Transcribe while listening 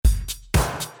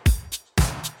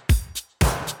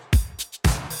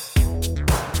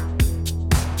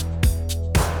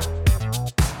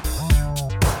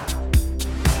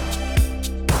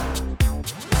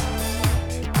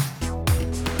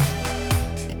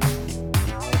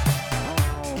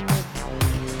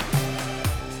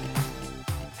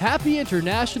Happy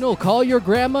International Call Your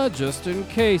Grandma Just in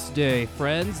Case Day,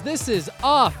 friends. This is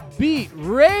Offbeat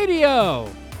Radio.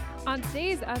 On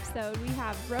today's episode, we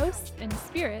have roasts and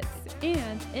spirits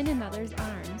and In Another's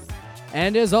Arms.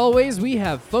 And as always, we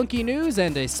have funky news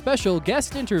and a special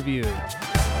guest interview.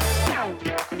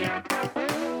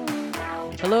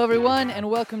 Hello, everyone, and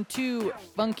welcome to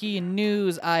Funky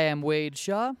News. I am Wade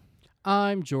Shaw.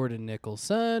 I'm Jordan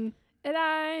Nicholson. And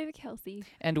I'm Kelsey.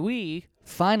 And we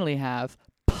finally have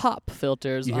pop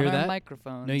filters You on hear our that?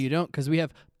 microphones. No, you don't, because we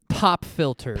have pop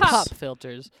filters. Pop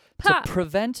filters Pop. to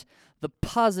prevent the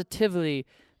positively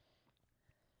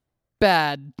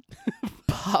bad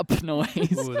pop noise.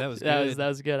 Ooh, that was good. That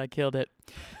was good. I killed it.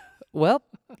 Well,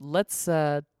 let's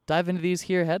dive into these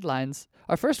here headlines.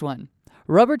 Our first one: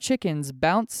 Rubber chickens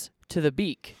bounce to the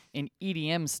beak in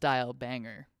EDM style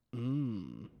banger.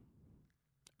 Mm.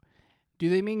 Do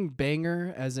they mean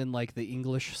banger as in like the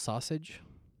English sausage?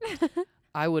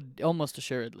 I would almost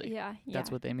assuredly. Yeah.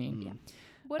 That's what they mean. Mm.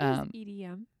 What is um,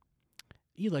 EDM?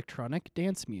 Electronic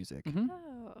dance music. Mhm.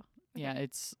 Oh. Yeah,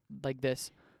 it's like this.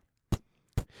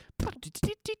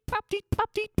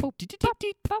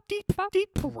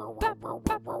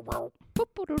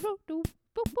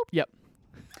 Yep.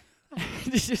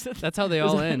 That's how they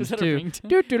all end, Is that a too. ringtone?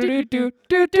 Do, do, do, do,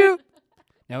 do, do.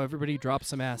 Now everybody drop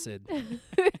some acid.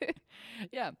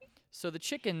 Yeah. So the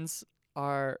chickens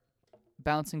are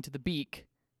bouncing to the beak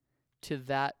to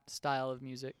that style of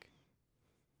music.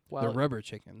 The rubber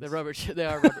chickens. They are rubber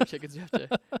chickens. You have to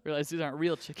realize these aren't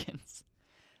real chickens.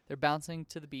 They're bouncing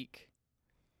to the beak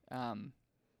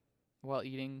while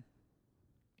eating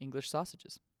English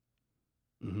sausages.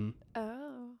 Mm-hmm.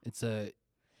 Oh. It's a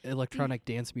electronic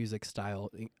dance music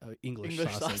style English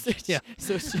sausage. sausage. Yeah.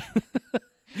 So it's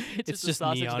It's a just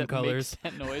sausage neon that colors.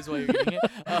 makes that noise while you're eating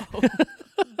it. Oh.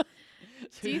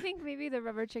 Do you think maybe the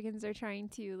rubber chickens are trying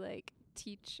to like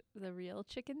teach the real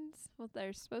chickens what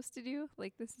they're supposed to do?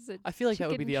 Like this is a I feel like that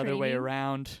would be chicken the other way training?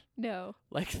 around. No.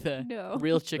 Like the No.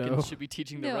 real chickens No. should be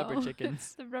teaching the rubber No.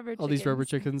 chickens. The rubber All these rubber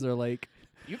chickens are like,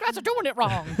 You guys are doing it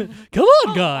wrong. come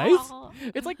on, guys. Oh.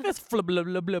 It's like this. Flub, blub,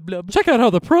 blub, blub, blub. Check out how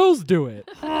the pros do it.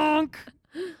 Honk.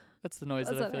 That's the noise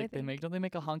That's that I what feel I like they think. make. Don't they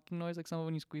make a honking noise like someone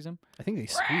when you squeeze them? I think they I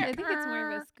squeak. think it's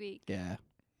more of a squeak. Yeah.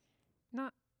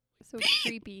 Not so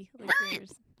creepy like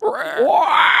yours.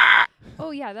 Oh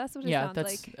yeah, that's what it Yeah, sounds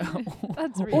that's. like.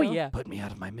 That's Oh real. yeah. Put me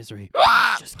out of my misery.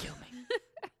 Just kill me.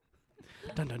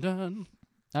 Dun dun dun.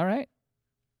 All right.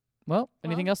 Well,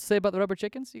 anything Well- else to say about the rubber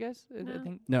chickens, you guys? I No.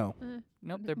 think No,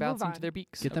 nope. They're Move bouncing on. to their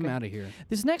beaks. get them Okay. out of here.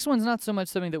 This next one's not so much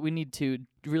something that we need to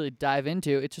really dive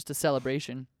into. It's just a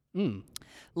celebration. Mm.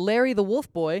 Larry the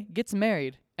Wolf Boy gets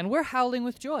married, and we're howling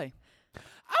with joy.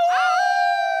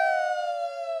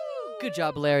 Good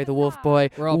job, Larry the Wolf Boy.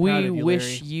 We're all we proud of you,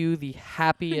 wish Larry. you the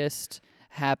happiest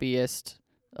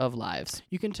of lives.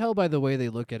 You can tell by the way they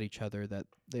look at each other that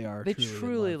they are. They truly,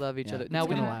 truly in love each Yeah, other. it's Now,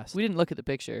 gonna we- last. we didn't look at the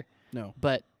picture, No.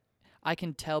 but I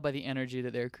can tell by the energy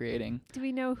that they're creating. Do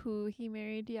we know who he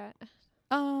married yet?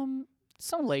 Some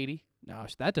lady. No,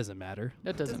 that doesn't matter.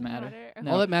 That doesn't matter. Okay.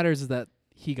 No. All that matters is that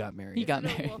he got married. He got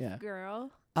Is it a married. wolf Yeah.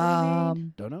 girl. that he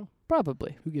married? Don't know.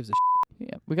 Probably. Who gives a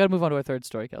Yeah, we got to move on to our third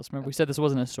story, Kels. Remember, we said this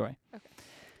wasn't a story. Okay.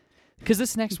 Because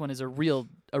this next one is a real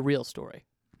story.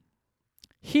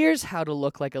 Here's how to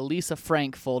look like a Lisa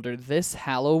Frank folder this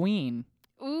Halloween.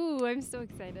 Ooh, I'm so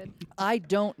excited. I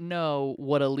don't know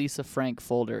what a Lisa Frank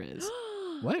folder is.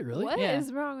 What, really? What is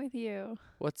Yeah. wrong with you?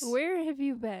 What's Where have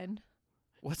you been?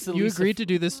 what's the You Lisa agreed to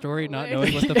do this story not Wait.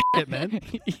 knowing what the it meant.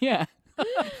 Yeah.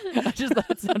 I just thought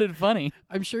it sounded funny.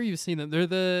 I'm sure you've seen them.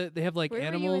 They have like Where were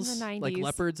you in the animals, like 90s?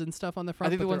 leopards and stuff on the I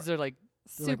front. think the but ones that are like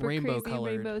They're like Super rainbow crazy,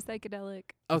 colored. rainbow psychedelic.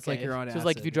 It's like you're on so it's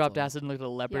like if acid, you it's dropped all- acid and looked at a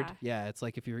leopard. Yeah. Yeah, it's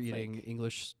like if you're It's eating like-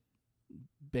 English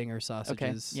banger Okay.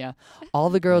 sausages. Yeah. All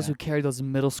the girls Yeah. who carry those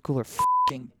in middle school are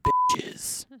fucking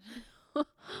bitches.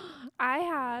 I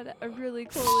had a really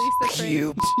cool Lisa Frank.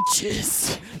 You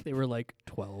bitches. They were like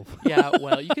 12. Yeah,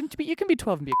 well, you can be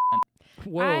 12 and be a cunt.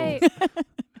 Whoa.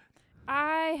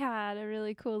 I had a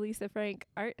really cool Lisa Frank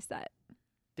art set.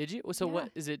 Did you? So Yeah.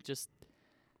 what is it? Just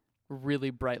really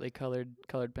brightly colored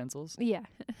pencils? Yeah.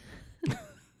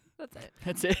 That's it.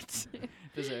 That's it.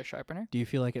 Is there a sharpener? Do you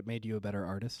feel like it made you a better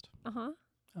artist? Uh-huh.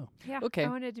 Oh. Yeah. Okay. I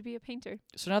wanted to be a painter.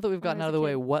 So now that we've When I gotten was out a of the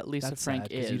way kid. what Lisa That's Frank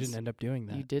sad 'cause is, you didn't end up doing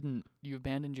that. you didn't. You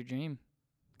abandoned your dream.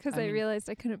 Because I I mean- realized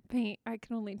I couldn't paint. I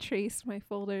can only trace my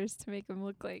folders to make them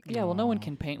look like. Yeah, well, no one Aw.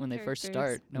 can paint when they first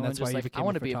Characters. start. No And one's that's why just you like, I became a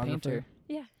want to be a photographer? painter.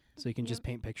 Yeah. So you can just Yep.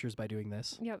 paint pictures by doing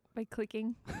this. Yep. By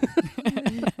clicking.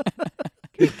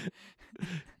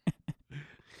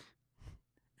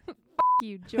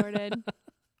 You, Jordan.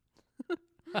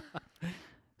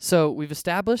 So we've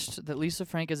established that Lisa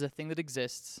Frank is a thing that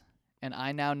exists, and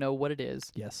I now know what it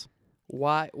is. Yes.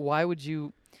 Why would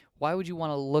you want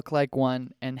to look like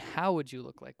one, and how would you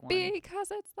look like one?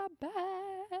 Because it's the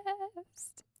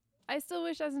best. I still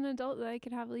wish as an adult that I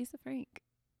could have Lisa Frank.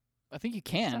 I think you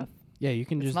can. Stuff. Yeah, you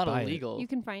can It's just not buy illegal. You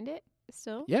can find it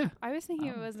still? it. Yeah. I was thinking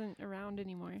it Oh. wasn't around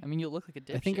anymore. I mean, you look like a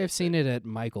dipshit. I think I've seen it at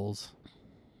Michael's.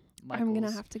 I'm going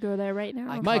to have to go there right now.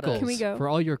 I caught Michael's, Can we go? for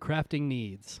all your crafting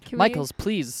needs. Can Michael's,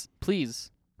 please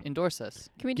endorse us.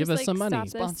 Can we give just us some money. stop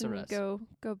this Sponsor and us.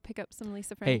 go pick up some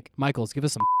Lisa Hey, Frank? Michael's, give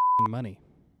us some money.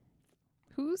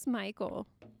 Who's Michael?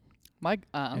 My who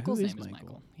uncle's is name is Michael?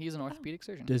 Michael. He's an orthopedic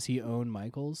surgeon. Does he own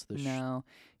Michael's? No,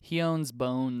 he owns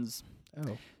Bones.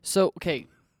 Oh. So okay,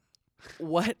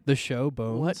 what The show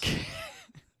Bones? what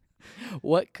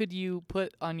what could you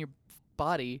put on your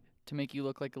body to make you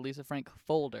look like a Lisa Frank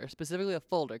folder, specifically a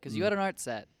folder? Because you Mm. had an art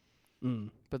set,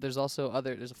 Mm. but there's also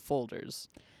there's folders.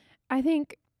 I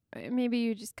think maybe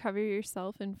you just cover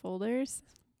yourself in folders.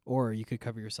 Or you could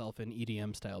cover yourself in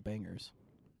EDM style bangers.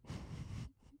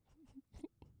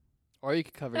 Or you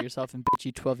could cover yourself in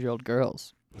bitchy 12-year-old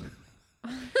girls,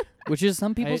 which is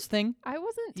some people's thing. I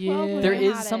wasn't 12 Yeah. when There I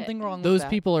is had something it. wrong Those with that.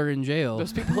 people are in jail.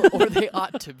 Those people, or they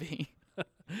ought to be.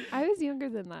 I was younger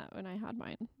than that when I had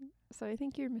mine. So I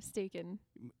think you're mistaken.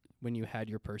 When you had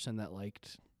your person that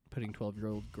liked putting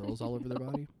 12-year-old girls all over their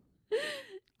body.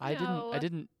 I No.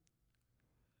 didn't.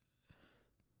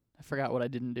 I forgot what I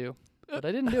didn't do, but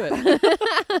I didn't do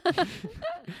it.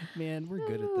 Man, we're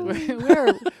good at Oh. this.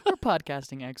 we're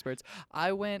podcasting experts.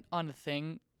 I went on a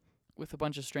thing with a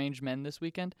bunch of strange men this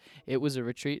weekend. It was a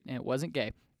retreat and it wasn't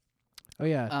gay. Oh,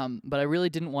 yeah. But I really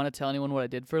didn't want to tell anyone what I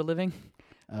did for a living.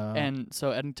 Uh, And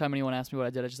so anytime anyone asked me what I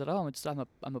did, I just said, "Oh,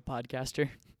 I'm a podcaster."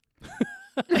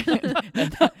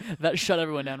 And that shut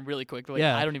everyone down really quick. They're like,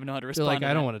 Yeah. I don't even know how to they're respond. like, to I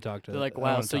that. don't want to talk to They're like, I don't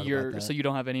wow, wanna so talk about that. you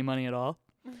don't have any money at all.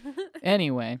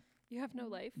 Anyway, You have no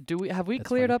life. have we That's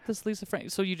cleared funny. up this Lisa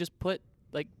Frank? So you just put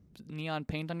like neon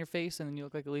paint on your face and then you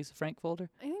look like a Lisa Frank folder?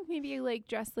 I think maybe you like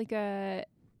dress like a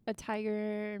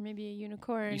tiger or maybe a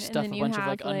unicorn. You and stuff then a you bunch of have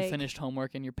like unfinished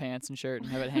homework in your pants and shirt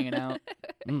and have it hanging out.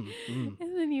 Mm, mm.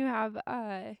 And then you have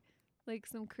like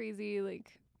some crazy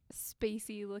like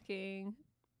spacey looking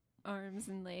arms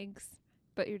and legs,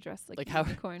 but you're dressed like, Like a how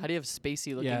unicorn. do you have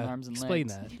spacey looking Yeah, arms and explain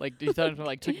legs? that. Like you thought of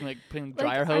like putting Like,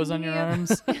 dryer hose on your I'm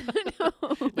arms? no.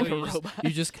 Like a you, just, robot. you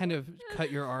just kind of cut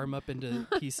your arm up into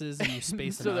pieces and you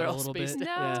space So them they're out a all little bit. spaced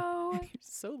Yeah. No, You're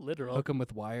so literal. Hook them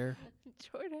with wire.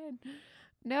 Jordan.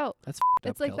 No, That's f***ed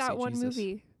it's up, like that Kelsey, one Jesus.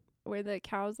 movie where the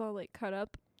cows all like cut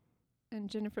up, and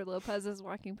Jennifer Lopez is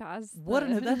walking past.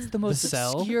 What that's the most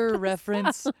Cell? obscure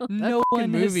reference. That No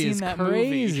fucking one has movie seen is that movie.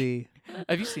 crazy.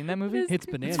 Have you seen that movie? It's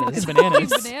fucking bananas.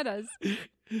 bananas.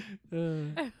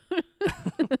 bananas.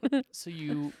 So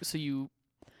you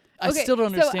I Okay, still don't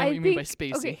so understand I what you mean by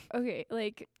think- spacey. Okay,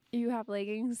 like you have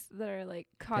leggings that are like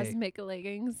cosmic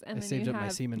leggings, and I then saved you up have. my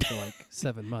semen for like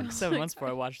 7 months. 7 months before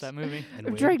I watched that movie. And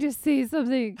I'm Wade, trying to say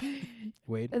something.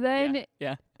 Wade, And then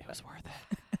Yeah. it was worth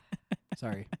it.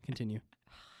 Sorry, continue.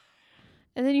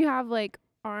 and then you have like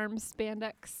arm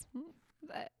spandex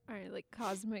that are like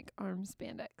cosmic arm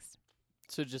spandex,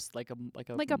 So just like a like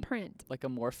a print. like a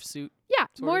morph suit. Yeah,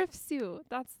 sort of. morph suit.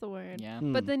 That's the word. Yeah.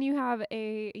 But Hmm. then you have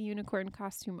a unicorn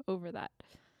costume over that.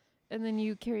 And then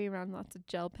you carry around lots of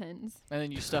gel pens. And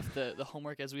then you stuff the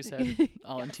homework, as we said,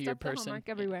 all Yeah, into your stuff the person. homework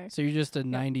everywhere. So you're just a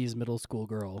 90s middle school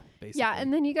girl, basically. Yeah,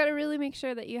 and then you got to really make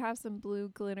sure that you have some blue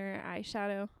glitter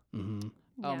eyeshadow. Mm-hmm.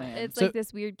 Oh, Yeah, man. it's So- like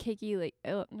this weird cakey, like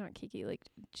not cakey, like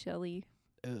jelly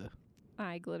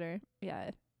eye glitter.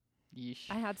 Yeah, Yeesh.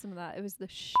 I had some of that. It was the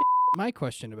shit. My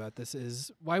question about this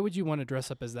is, why would you want to dress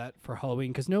up as that for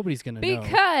Halloween? Because nobody's going to know.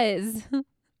 Because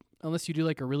Unless you do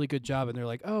like a really good job and they're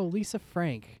like, oh, Lisa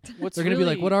Frank. What's They're going to be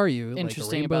like, really what are you?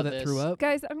 interesting like a rainbow about that this- threw up?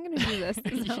 guys, I'm gonna do this.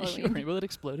 This is a Halloween. rainbow that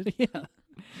exploded? Yeah.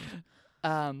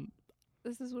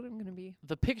 This is what I'm gonna be.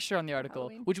 The picture on the article,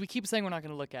 Halloween. which we keep saying we're not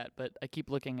going to look at, but I keep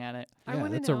looking at it, I Yeah,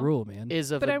 wanna that's know. a rule, man. is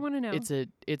of But a, I want to know.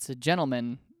 it's a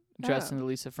gentleman dressed Oh. in a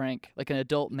Lisa Frank, like an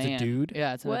adult It's a man. dude?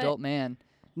 Yeah, it's an What? adult man.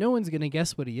 No one's going to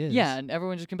guess what he is. Yeah, and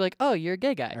everyone's just gonna be like, "Oh, you're a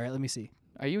gay guy. All right, let me see.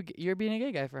 Are you're being a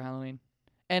gay guy for Halloween?"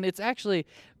 And it's actually,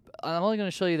 I'm only gonna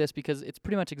show you this because it's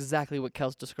pretty much exactly what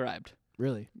Kels described.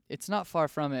 Really? It's not far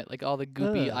from it, like all the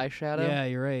goopy Ugh. eyeshadow. Yeah,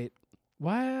 you're right.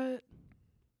 What?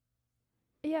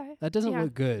 yeah. That doesn't Yeah.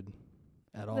 look good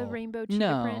at all. The rainbow cheetah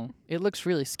No, print. it looks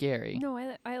really scary. No,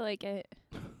 I like it.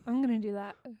 I'm gonna do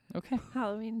that. Okay,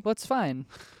 Halloween. well, it's fine.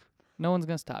 No one's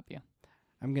gonna stop you.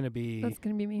 I'm going to be... That's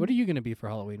gonna be me. What are you going to be for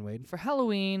Halloween, Wade? For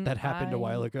Halloween, That happened a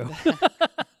while ago.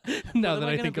 What now am that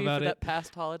I I gonna think be about for it. that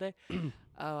past holiday?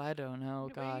 Oh, I don't know.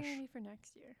 What are you Gosh, gonna be for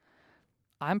next year?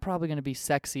 I'm probably gonna be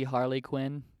sexy Harley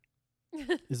Quinn.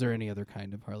 Is there any other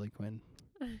kind of Harley Quinn?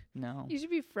 No. You should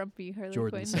be frumpy Harley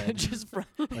Jordan Quinn. said. Just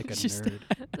Like a just nerd.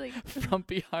 like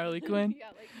frumpy Harley Quinn.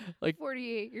 Yeah, Like-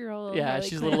 48-year-old. Yeah, Harley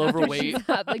she's a Quinn little after overweight. She's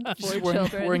had like 4 She's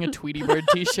children. wearing a Tweety Bird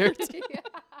t-shirt.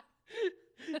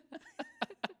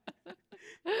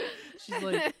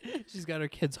 She's got her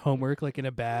kid's homework like in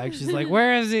a bag. She's like,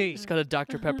 where is he? She's got a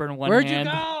Dr. Pepper in one Where'd hand,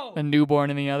 you go? a newborn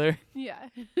in the other. Yeah.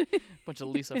 Bunch of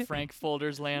Lisa Frank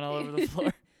folders laying all over the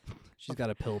floor. She's got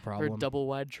a pill Her problem. double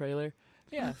wide trailer.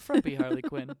 Yeah, frumpy Harley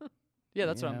Quinn. Yeah,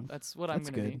 that's Yeah. what I'm That's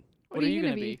gonna good. be. What are are you you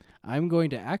gonna gonna be? I'm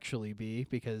going to actually be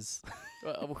because.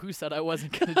 Who said I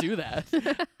wasn't gonna do that?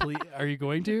 Are you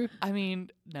going to? I mean,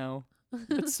 no.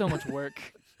 It's so much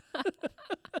work.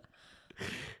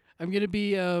 I'm gonna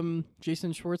be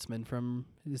Jason Schwartzman from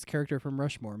his character from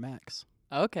Rushmore, Max.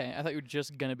 Okay, I thought you were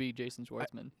just gonna be Jason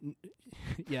Schwartzman.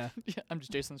 Yeah, Yeah, I'm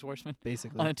just Jason Schwartzman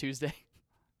basically. on a Tuesday.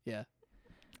 Yeah.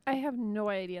 I have no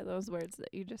idea those words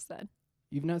that you just said.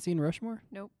 You've not seen Rushmore?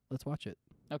 Nope. Let's watch it.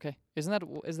 Okay, is that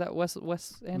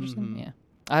Wes Anderson? Mhm. Yeah,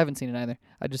 I haven't seen it either.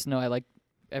 I just know I like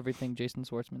everything Jason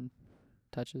Schwartzman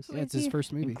touches, Who Yeah, is it's his he?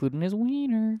 first movie. including his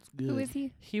wiener. Good. Who is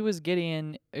he? He was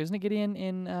Gideon. Isn't it Gideon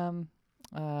in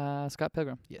Scott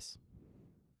Pilgrim? Yes.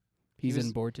 He's was-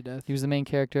 in Bored to Death. He was the main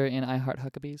character in I Heart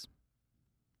Huckabees.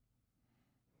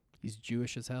 He's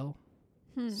Jewish as hell.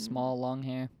 Small, long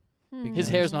hair. Big His nose.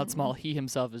 hair's not small. He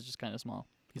himself is just kind of small.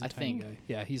 He's a I tiny think. guy.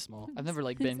 Yeah, he's small. I've never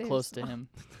like His been hair's close to small. him.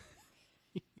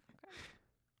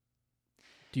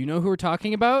 Do you know who we're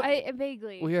talking about? I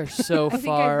vaguely. We are so I think I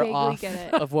far vaguely off get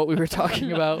it. of what we were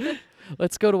talking about.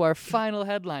 Let's go to our final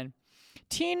headline.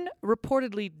 Teen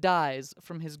reportedly dies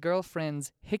from his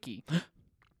girlfriend's hickey.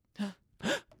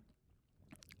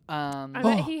 I bet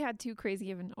Oh. he had too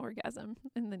crazy of an orgasm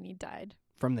and then he died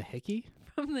From the hickey?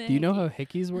 from the. Do you know how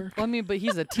hickey. hickeys work? Well, I mean, but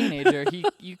he's a teenager.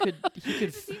 He could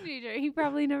He's a teenager. He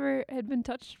probably never had been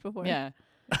touched before. yeah.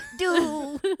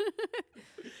 Dude.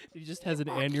 He just has an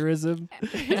aneurysm. I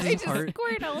his just heart.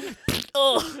 squirtled.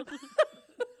 Oh.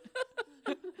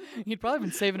 He'd probably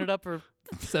been saving it up for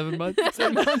 7 months.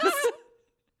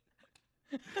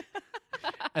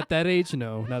 At that age,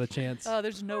 no, not a chance. Oh,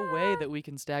 there's no way that we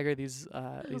can stagger these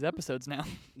episodes now.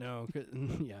 No,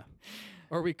 yeah.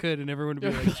 Or we could, and everyone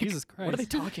would be like, Jesus Christ. What are they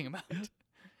talking about?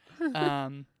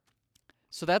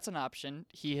 So that's an option.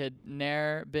 He had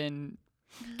ne'er been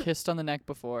kissed on the neck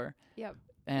before Yep.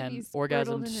 and he squirtled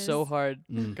orgasmed in so his- hard.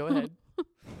 Mm. Go ahead.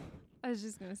 I was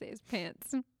just gonna say his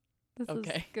pants. That's as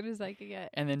Okay. good as I could get.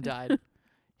 And then died.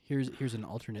 Here's an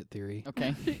alternate theory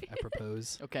Okay. I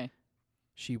propose. Okay.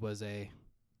 She was a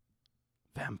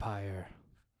vampire,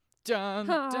 Dun,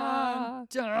 dun, Ah. a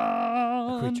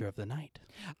dun. creature of the night.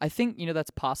 I think,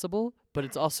 that's possible, but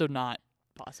it's also not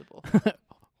possible.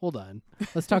 Hold on.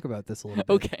 Let's talk about this a little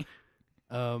bit. Okay.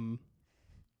 No,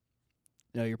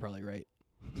 you're probably right.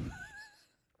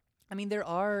 I mean, there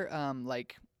are,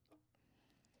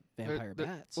 Vampire there-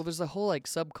 bats. well, there's a whole,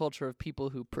 subculture of people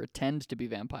who pretend to be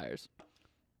vampires.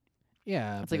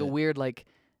 yeah. It's like a but weird,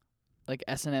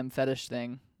 S&M fetish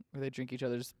thing where they drink each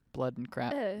other's blood and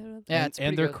crap. Ugh. Yeah, and, it's and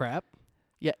pretty they're gross. crap.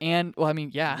 Yeah, and, well, I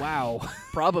mean, yeah, Wow.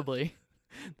 probably.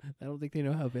 I don't think they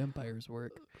know how vampires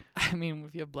work. I mean,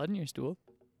 if you have blood in your stool.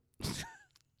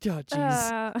 Oh,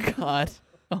 jeez. God.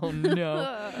 Oh,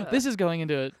 no. This is going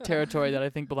into a territory that I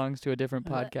think belongs to a different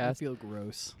I podcast. feel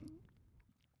gross.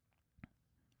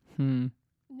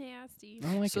 Nasty.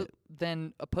 I don't like so it.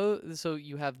 then, so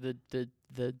you have the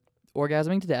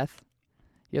orgasming to death.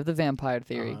 You have the vampire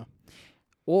theory.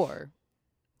 Or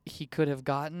he could have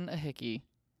gotten a hickey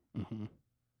Mm-hmm.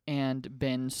 and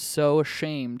been so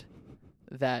ashamed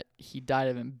that he died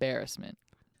of embarrassment.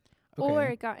 Or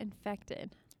it got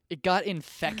infected. It got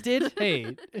infected?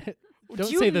 Hey, don't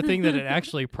you- say the thing that it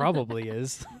actually probably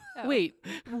is. Oh. Wait.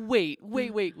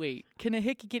 Can a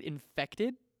hickey get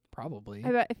infected? Probably.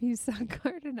 I bet if you suck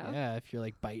hard enough. Yeah, if you're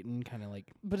like biting, kind of like.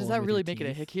 But does pulling that with really your make it a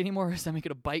teeth. hickey anymore, or does that make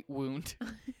it a bite wound?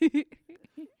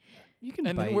 You can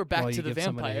And bite then we're back while to you the give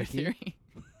someone a vampire hickey. theory.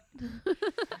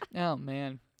 Oh,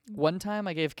 man. One time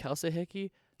I gave Kelsey a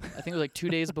hickey. I think it was like 2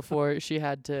 days before she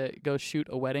had to go shoot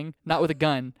a wedding. Not with a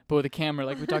gun, but with a camera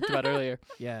like we talked about earlier.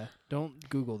 Yeah, don't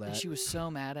Google And that. she was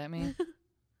so mad at me.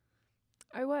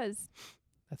 I was.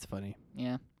 That's funny.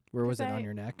 Yeah. Where was it I- on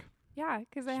your neck? Yeah,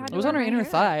 because I Sure. had It to was on wear her my inner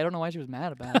hair thigh. I don't know why she was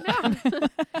mad about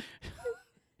it. out.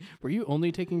 Were you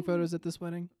only taking photos at this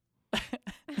wedding?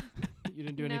 You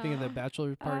didn't do anything at the No.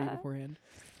 bachelor party Uh, beforehand?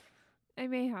 I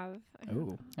may have. I don't Oh.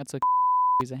 know. That's okay.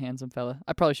 He's a handsome fella.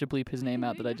 I probably should bleep his name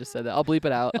out that I just said that. I'll bleep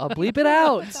it out. I'll bleep it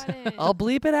out. Put that in. I'll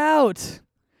bleep it out.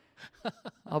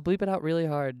 I'll bleep it out really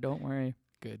hard. Don't worry.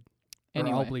 Good.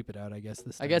 Anyway. Or I'll bleep it out, I guess,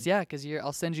 this time. I guess, yeah, because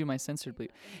I'll send you my censored bleep.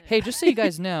 Hey, just so you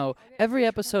guys know, every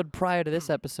episode prior to this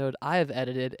episode, I have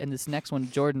edited, and this next one,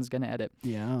 Jordan's going to edit.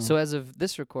 Yeah. So as of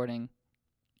this recording,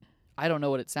 I don't know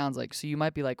what it sounds like. So you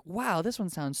might be like, wow, this one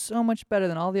sounds so much better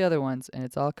than all the other ones, and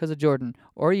it's all because of Jordan.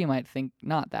 Or you might think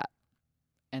not that.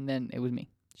 And then it was me.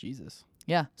 Jesus.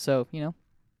 Yeah, so, don't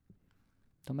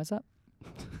mess up.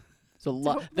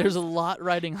 There's a lot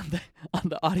riding on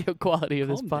the audio quality of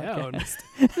this Calm down. podcast.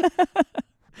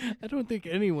 I don't think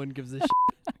anyone gives a shit.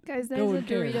 Guys, there's No a one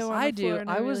cares. Dorito on I the floor do. and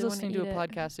I was really listening to wanna a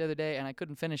eat it. podcast the other day, and I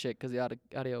couldn't finish it because the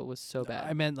audio was so bad.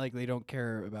 I meant like they don't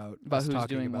care about us who's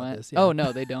talking doing about what? this. Oh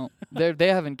no, they don't. They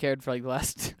haven't cared for like the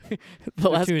last They're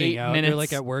last tuning 8 out. minutes. They're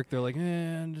like at work. They're like,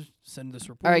 just send this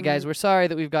report. All right, guys, we're sorry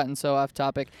that we've gotten so off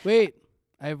topic. Wait,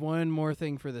 I have one more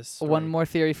thing for this. Story. One more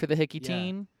theory for the hickey Yeah.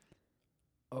 teen.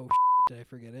 Oh, did I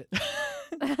forget it?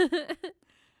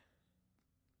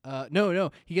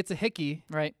 No. He gets a hickey,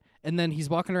 Right. and then he's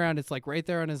walking around. It's like right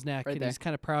there on his neck, Right and there. he's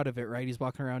kind of proud of it, right? He's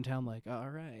walking around town like, all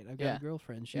right, I've got Yeah. a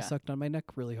girlfriend. She Yeah. sucked on my neck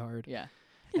really hard. Yeah.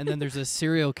 And then there's a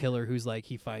serial killer who's like,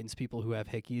 he finds people who have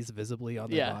hickeys visibly on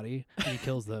their Yeah. body, and he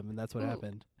kills them, and that's what Ooh.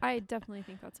 happened. I definitely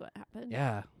think that's what happened.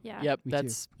 Yeah. Yeah. Yep. me too.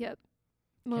 That's Can't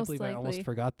Most believe I almost likely.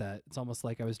 forgot that. It's almost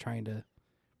like I was trying to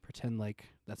pretend like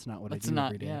that's not what it's I do not.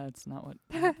 every day. Yeah, it's not what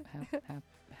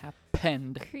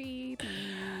happened. Creepy.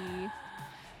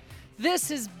 This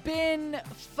has been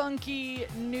Funky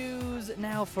News.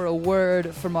 Now for a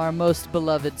word from our most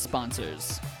beloved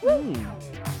sponsors.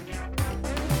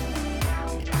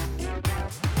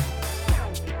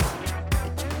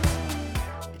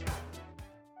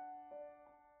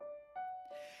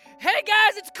 Hey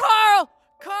guys, it's Carl!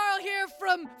 Carl here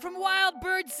from Wild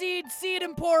Bird Seed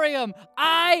Emporium.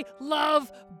 I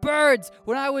love birds.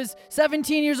 When I was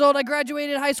 17 years old, I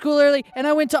graduated high school early, and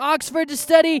I went to Oxford to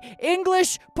study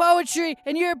English, poetry,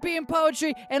 and European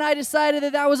poetry, and I decided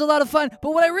that was a lot of fun.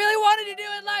 But what I really wanted to do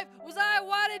in life was I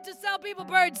wanted to sell people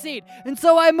bird seed. And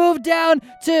so I moved down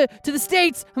to the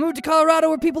States. I moved to Colorado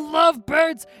where people love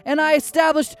birds, and I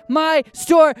established my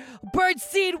store, Bird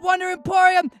Seed Wonder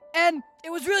Emporium, and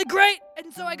it was really great,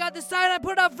 and so I got this sign, I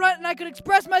put it out front, and I could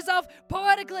express myself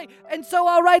poetically, and so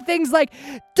I'll write things like,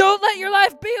 don't let your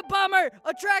life be a bummer,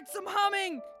 attract some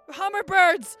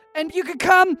hummingbirds, and you can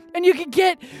come, and you can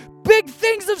get big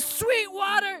things of sweet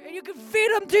water, and you can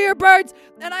feed them to your birds,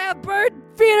 and I have bird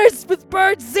feeders with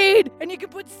bird seed, and you can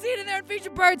put seed in there and feed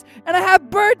your birds, and I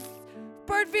have bird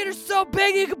feeders so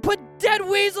big you can put dead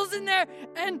weasels in there,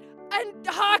 and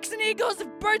hawks and eagles and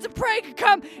birds of prey can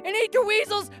come and eat your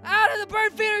weasels out of the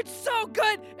bird feeder. It's so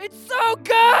good. It's so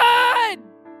good.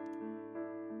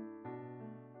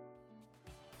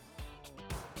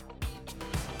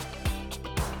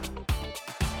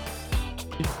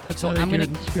 So I'm gonna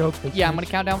I'm gonna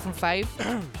count down from 5,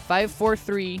 5, 4,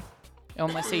 3, and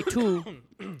when I say 2,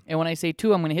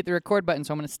 I'm gonna hit the record button.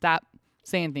 So I'm gonna stop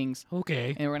saying things,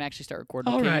 Okay. and we're gonna actually start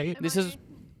recording. All okay? right. This is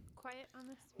quiet on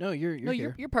this. No, you're no,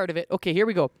 here. you're part of it. Okay, here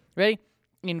we go. Ready?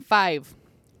 In 5,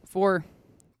 4,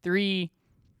 3.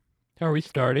 Are we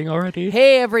starting already?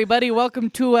 Hey everybody,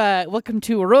 welcome to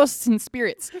Roasts and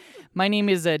Spirits. My name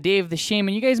is Dave the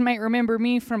Shaman. You guys might remember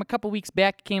me from a couple weeks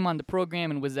back. Came on the program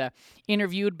and was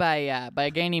interviewed by a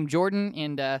guy named Jordan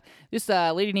and this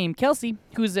lady named Kelsey,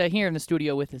 who's here in the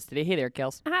studio with us today. Hey there,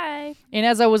 Kels. Hi. And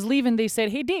as I was leaving, they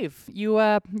said, "Hey Dave, you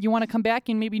want to come back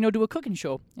and maybe do a cooking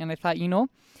show?" And I thought,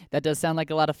 that does sound like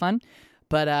a lot of fun.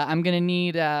 But I'm gonna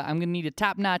need a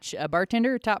top-notch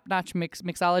bartender, top-notch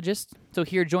mixologist. So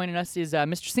here joining us is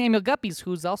Mr. Samuel Guppies,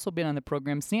 who's also been on the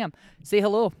program. Sam, say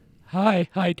hello. Hi,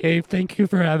 Dave. Thank you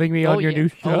for having me on your new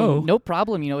show. Oh, no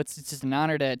problem. It's just an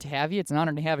honor to have you. It's an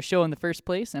honor to have a show in the first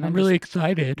place. And I'm really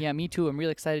excited. Yeah, me too. I'm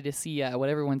really excited to see what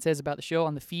everyone says about the show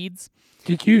on the feeds.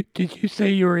 Did you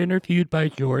say you were interviewed by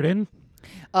Jordan?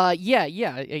 Yeah,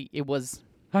 it was.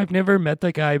 I've never met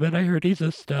the guy, but I heard he's a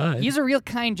stud. He's a real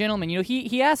kind gentleman.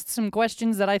 He asked some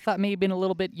questions that I thought may have been a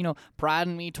little bit,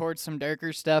 prodding me towards some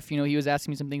darker stuff. He was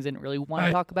asking me some things I didn't really want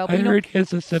to talk about. But, I heard he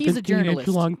has a he's a 17-inch journalist.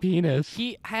 long penis.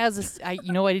 He has I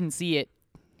didn't see it.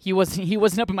 He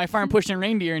wasn't up in my farm pushing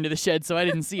reindeer into the shed, so I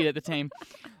didn't see it at the time.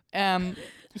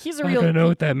 He's a I real. don't know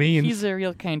what that means. He's a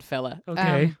real kind fella.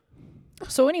 Okay.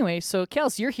 So anyway,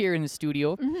 Kels, you're here in the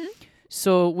studio. Mm-hmm.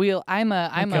 So I'm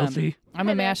Kelsey. a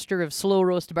master of slow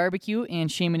roast barbecue and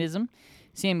shamanism.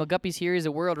 Samuel Guppies here is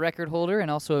a world record holder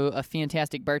and also a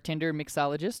fantastic bartender,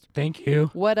 mixologist. Thank you.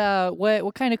 What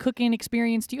kind of cooking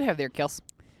experience do you have there, Kels?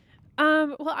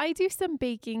 Well, I do some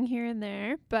baking here and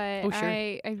there, but Oh, sure.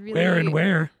 I really Where and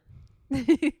where?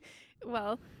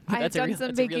 well, That's a done real, some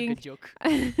that's a real baking. good joke.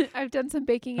 I've done some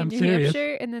baking in I'm New serious.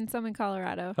 Hampshire and then some in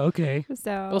Colorado. Okay.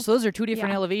 So Oh, so those are two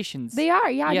different Yeah. elevations. they are,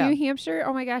 yeah, Yeah. New Hampshire.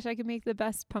 Oh my gosh, I can make the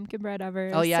best pumpkin bread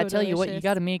ever. Oh It's yeah, I so tell you what, you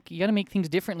delicious. gotta make things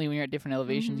differently when you're at different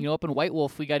elevations. Mhm. You know, up in White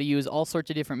Wolf, we got to use all sorts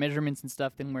of different measurements and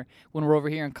stuff than when we're over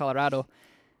here in Colorado.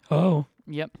 Oh,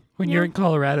 Yep. when Yeah. you're in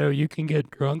Colorado, you can get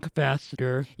drunk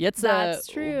faster. Yeah, it's That's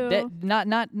true.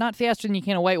 Not faster than you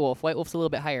can a White Wolf. White Wolf's a little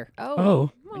bit higher,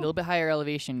 Oh, a little bit higher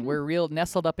elevation. We're real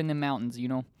nestled up in the mountains, you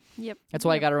know. Yep. That's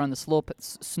why I Yep. got to run the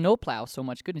snow plow so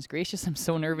much. Goodness gracious, I'm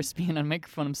so nervous being on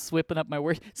microphone. I'm slipping up my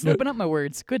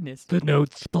words. Goodness. the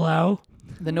notes plow.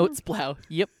 The notes plow.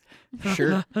 Yep.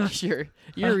 Sure. Sure.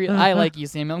 You're real. I like you,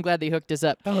 Sam. I'm glad they hooked us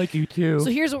up. I like you too. So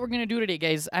here's what we're gonna do today,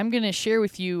 guys. I'm gonna share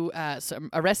with you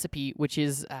a recipe, which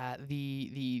is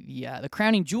the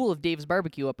crowning jewel of Dave's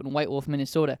Barbecue up in White Wolf,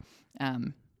 Minnesota.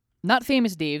 Not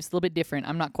famous Dave's, a little bit different.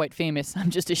 I'm not quite famous. I'm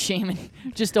just a shaman,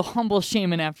 just a humble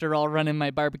shaman after all, running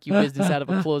my barbecue business out of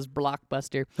a closed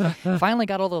Blockbuster. Finally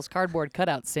got all those cardboard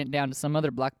cutouts sent down to some other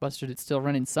Blockbuster that's still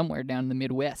running somewhere down in the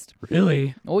Midwest.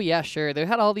 Really? Oh yeah, sure. They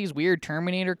had all these weird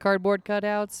Terminator cardboard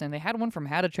cutouts, and they had one from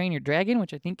How to Train Your Dragon,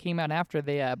 which I think came out after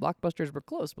the Blockbusters were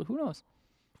closed, but who knows?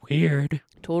 Weird.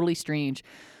 Totally strange.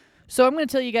 So I'm going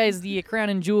to tell you guys the crown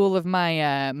and jewel of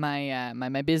my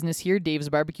my business here, Dave's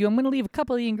Barbecue. I'm going to leave a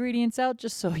couple of the ingredients out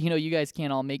just so you guys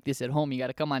can't all make this at home. You got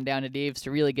to come on down to Dave's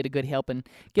to really get a good help and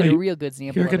get Hey, a real good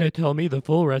sample. You're of going to it. tell me the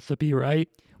full recipe, right?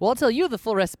 Well, I'll tell you the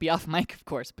full recipe off mic, of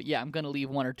course, but yeah, I'm going to leave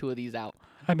one or two of these out.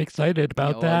 I'm excited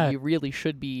about that. You really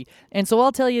should be. And so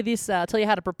I'll tell you this. I'll tell you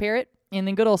how to prepare it, and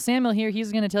then good old Samuel here,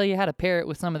 he's going to tell you how to pair it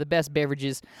with some of the best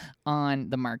beverages on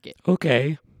the market.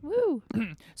 Okay. Woo.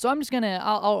 So I'm just gonna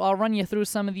I'll run you through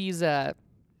some of these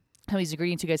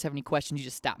ingredients. You guys have any questions, you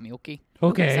just stop me, okay?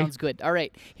 Okay. Sounds good. All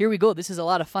right, here we go. This is a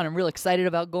lot of fun. I'm real excited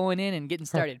about going in and getting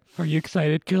started. Are you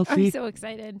excited, I'm Kelsey? so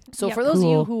excited. So Yep. for those of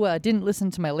you Cool. who didn't listen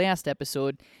to my last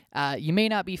episode, you may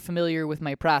not be familiar with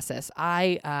my process.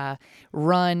 I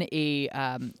run a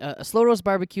slow roast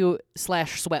barbecue /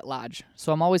 sweat lodge.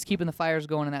 So I'm always keeping the fires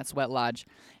going in that sweat lodge.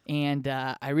 And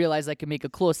I realized I could make a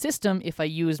closed system if I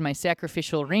use my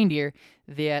sacrificial reindeer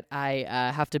that I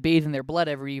have to bathe in their blood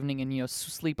every evening and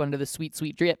sleep under the sweet,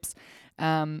 sweet drips.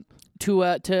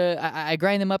 I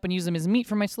grind them up and use them as meat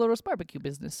for my slow roast barbecue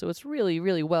business. So it's really,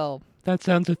 really well. That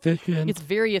sounds efficient. It's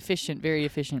very efficient, very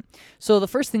efficient. So the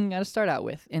first thing you got to start out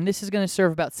with, and this is going to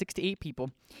serve about 6 to 8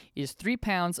 people, is 3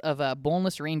 pounds of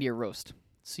boneless reindeer roast.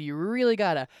 So you really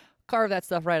got to carve that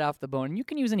stuff right off the bone. And you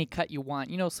can use any cut you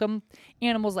want. Some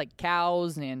animals like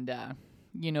cows and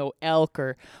elk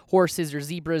or horses or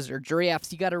zebras or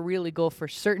giraffes, you got to really go for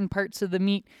certain parts of the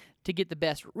meat to get the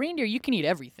best. Reindeer, you can eat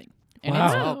everything. And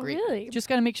it's Wow. all Oh, great. really? Just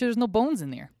got to make sure there's no bones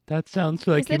in there. That sounds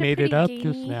like you it a made it pretty up just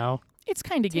gamey now. It's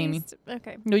kind of gamey. Taste?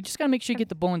 Okay. No, you just got to make sure you get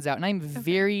the bones out. And I'm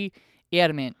very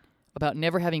adamant about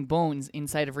never having bones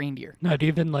inside of reindeer. Not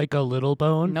even like a little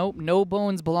bone? Nope, no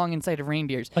bones belong inside of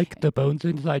reindeers. Like the bones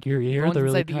inside your ear, Bones the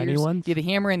really inside the tiny ears. ones? Yeah, the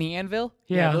hammer and the anvil.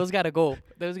 Yeah. Those got to go.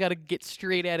 Those got to get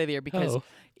straight out of there because Oh.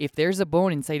 if there's a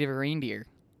bone inside of a reindeer,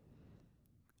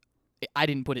 I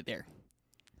didn't put it there.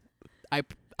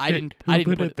 I didn't Who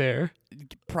put it there?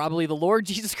 Probably the Lord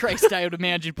Jesus Christ, I would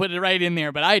imagine, put it right in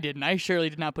there, but I didn't. I surely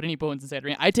did not put any bones inside.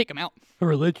 I take them out. A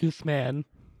religious man.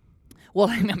 Well,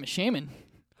 I'm a shaman.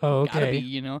 Oh, Gotta okay. be,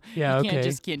 Yeah, you can't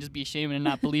okay. just be a shaman and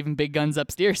not believe in big guns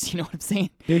upstairs. You know what I'm saying?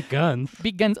 Big guns.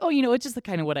 Big guns. Oh, it's just the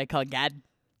kind of what I call God.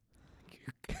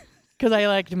 Because I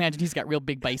like to imagine he's got real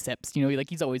big biceps.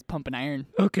 He's always pumping iron.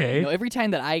 Okay. Every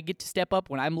time that I get to step up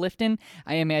when I'm lifting,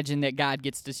 I imagine that God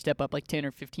gets to step up like 10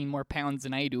 or 15 more pounds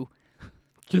than I do.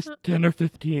 Just 10 or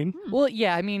 15. Well,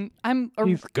 yeah, I mean,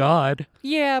 He's God.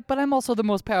 yeah, but I'm also the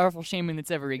most powerful shaman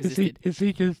that's ever existed. Is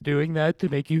he just doing that to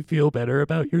make you feel better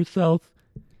about yourself?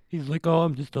 He's like, oh,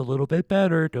 I'm just a little bit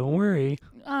better. Don't worry.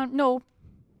 No.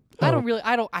 I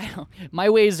don't. My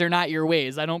ways are not your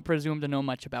ways. I don't presume to know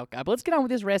much about God. But let's get on with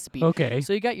this recipe. Okay.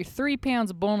 So you got your 3 pounds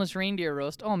of boneless reindeer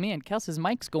roast. Oh man, Kelsey's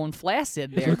mic's going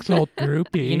flaccid It there. looks all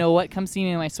droopy. You know what? Come see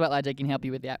me in my sweat lodge. I can help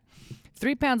you with that.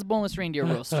 3 pounds of boneless reindeer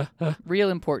roast. Real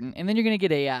important. And then you're going to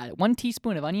get a 1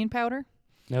 teaspoon of onion powder.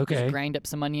 Okay. Just grind up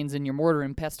some onions in your mortar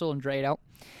and pestle and dry it out.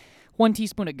 1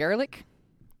 teaspoon of garlic.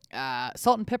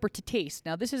 Salt and pepper to taste.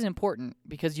 Now, this is important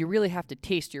because you really have to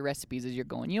taste your recipes as you're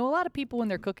going. A lot of people, when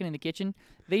they're cooking in the kitchen,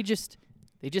 they just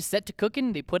set to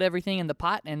cooking, they put everything in the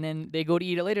pot, and then they go to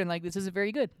eat it later and like, this isn't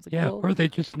very good. It's like, Yeah, well, or they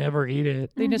just never eat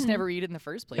it. they just never eat it in the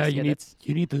first place. Yeah, you that's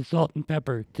need the salt and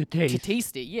pepper to taste. to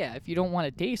taste it. Yeah, if you don't want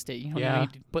to taste it, you don't Yeah.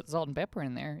 need to put salt and pepper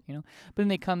in there, But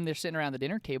then they're sitting around the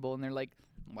dinner table and they're like,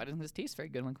 why doesn't this taste very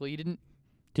good? I'm like, well, you didn't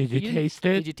Did you didn't- taste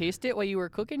it? Did you taste it while you were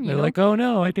cooking? You They're know? like, oh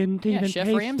no, I didn't yeah, even Chef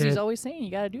taste Ramsay's it. always saying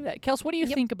you got to do that. Kels, what do you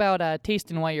think about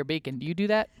tasting while you're baking? Do you do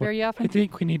that very often? I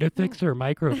think we need to fix her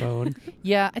microphone.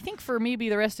 Yeah, I think for maybe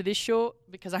the rest of this show,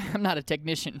 because I'm not a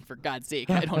technician, for God's sake.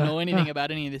 I don't know anything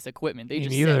about any of this equipment. They Me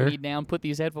just neither. set me down, put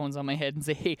these headphones on my head, and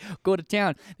say, hey, go to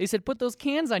town. They said, put those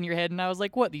cans on your head. And I was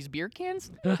like, what, these beer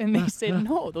cans? And they said,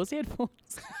 no, those headphones.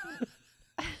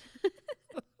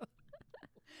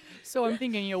 So I'm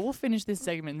thinking, we'll finish this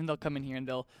segment, and then they'll come in here and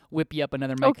they'll whip you up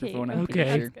another microphone. I'm pretty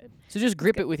Okay. sure. That's good. So just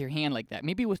grip it with your hand like that.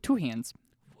 Maybe with 2 hands.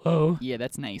 Whoa, Yeah,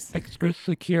 that's nice. extra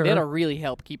secure. That'll really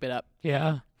help keep it up.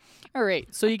 Yeah. All right,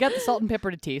 so you got the salt and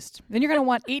pepper to taste. Then you're going to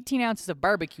want 18 ounces of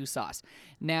barbecue sauce.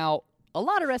 Now, a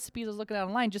lot of recipes I was looking at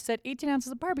online just said 18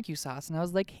 ounces of barbecue sauce. And I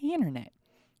was like, hey, Internet,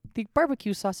 the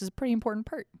barbecue sauce is a pretty important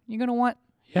part. You're going to want,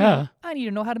 Yeah. I need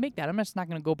to know how to make that. I'm just not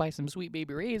going to go buy some Sweet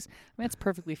Baby Ray's. I mean, that's a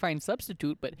perfectly fine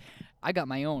substitute, but I got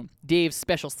my own Dave's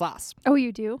special sauce. Oh,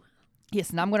 you do?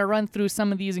 Yes, and I'm going to run through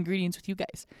some of these ingredients with you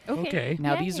guys. Okay.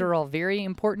 Now, these Yay. are all very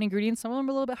important ingredients. Some of them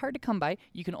are a little bit hard to come by.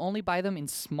 You can only buy them in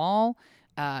small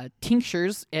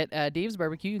tinctures at Dave's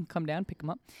Barbecue. You can come down, pick them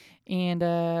up. And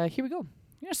here we go.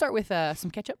 You're going to start with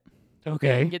some ketchup. You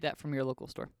Okay. can get that from your local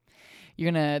store.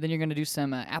 Then you're gonna do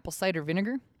some apple cider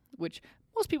vinegar, which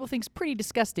most people think is pretty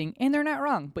disgusting, and they're not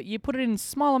wrong. But you put it in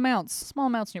small amounts. Small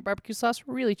amounts in your barbecue sauce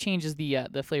really changes the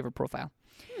flavor profile.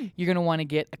 You're gonna want to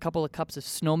get a couple of cups of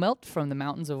snow melt from the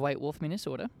mountains of White Wolf,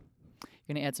 Minnesota.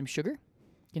 You're gonna add some sugar.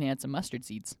 You're gonna add some mustard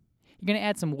seeds. You're gonna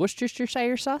add some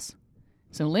Worcestershire sauce,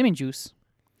 some lemon juice.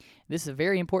 This is a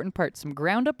very important part. Some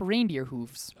ground up reindeer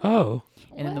hooves. Oh.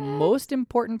 And then the most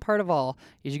important part of all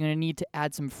is you're going to need to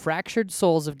add some fractured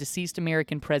souls of deceased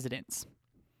American presidents.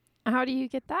 How do you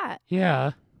get that?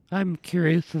 Yeah. I'm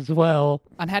curious as well.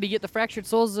 On how to get the fractured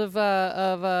souls of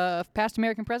past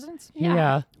American presidents?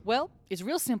 Yeah. Well, it's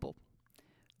real simple.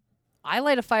 I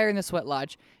light a fire in the sweat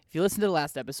lodge. If you listen to the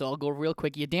last episode, I'll go real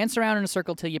quick. You dance around in a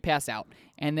circle till you pass out,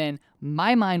 and then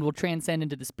my mind will transcend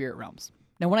into the spirit realms.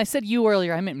 Now, when I said you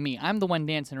earlier, I meant me. I'm the one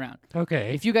dancing around.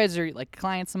 Okay. If you guys are like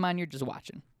clients of mine, you're just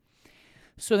watching.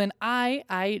 So then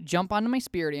I jump onto my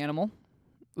spirit animal,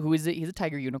 he's a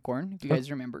tiger unicorn, if you guys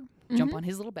remember. Jump on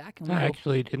his little back and we I go.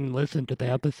 actually didn't listen to the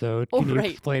episode. Oh, Can you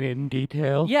right. explain it in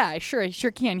detail? Yeah, I sure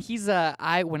can. He's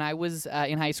when I was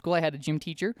in high school, I had a gym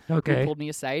teacher Okay. who pulled me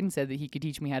aside and said that he could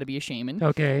teach me how to be a shaman.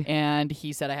 Okay. And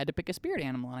he said I had to pick a spirit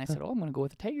animal, and I said, I'm going to go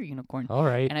with a tiger unicorn. All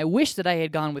right. And I wish that I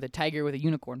had gone with a tiger with a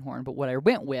unicorn horn, but what I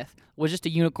went with was just a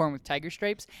unicorn with tiger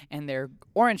stripes, and they're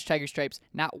orange tiger stripes,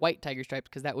 not white tiger stripes,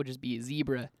 because that would just be a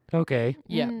zebra. Okay.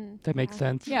 Yeah. That makes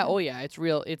sense. Yeah, oh yeah, it's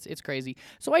real. It's crazy.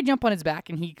 So I jump on his back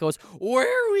and he goes, "Where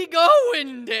are we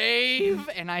going, Dave?"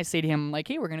 And I say to him, like,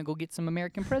 "Hey, we're gonna go get some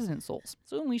American president souls."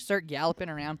 So then we start galloping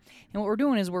around, and what we're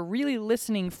doing is we're really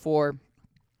listening for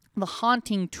the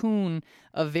haunting tune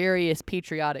of various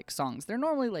patriotic songs. They're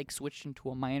normally like switched into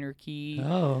a minor key,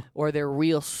 Oh. or they're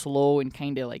real slow and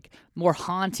kind of like more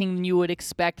haunting than you would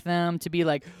expect them to be,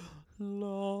 like.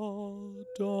 La,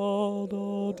 da,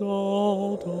 da,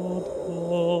 da, da,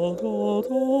 da, da,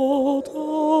 da,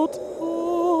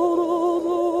 da,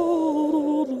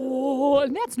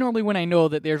 and that's normally when I know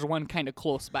that there's one kind of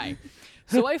close by.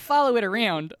 So I follow it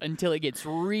around until it gets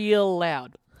real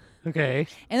loud. Okay.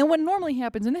 And then what normally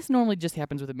happens, and this normally just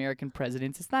happens with American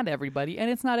presidents, it's not everybody, and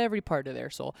it's not every part of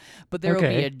their soul, but there will be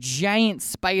Okay. a giant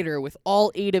spider with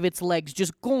all 8 of its legs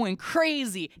just going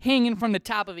crazy, hanging from the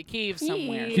top of a cave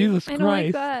somewhere. Yee. Jesus I don't like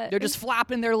Christ. that. They're just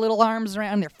flopping their little arms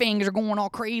around, their fingers are going all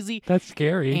crazy. That's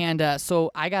scary. And so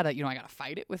I gotta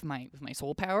fight it with my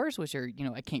soul powers, which are,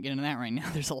 I can't get into that right now.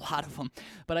 There's a lot of them,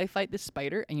 but I fight this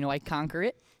spider, and I conquer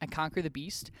it. I conquer the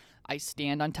beast. I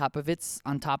stand on top of its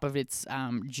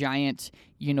giant,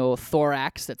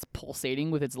 thorax that's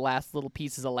pulsating with its last little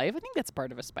pieces of life. I think that's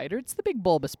part of a spider. It's the big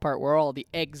bulbous part where all the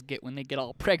eggs get when they get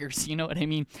all preggers. You know what I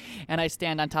mean? And I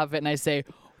stand on top of it and I say,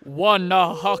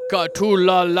 "Wana haka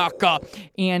tula laka,"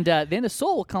 and then the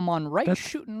soul will come on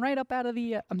shooting right up out of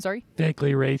the. I'm sorry.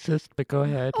 Vaguely racist, but go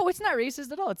ahead. Oh, it's not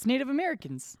racist at all. It's Native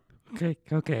Americans. Okay.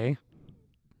 Okay.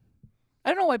 I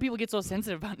don't know why people get so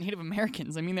sensitive about Native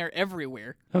Americans. I mean, they're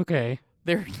everywhere. Okay.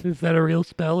 They're Is that a real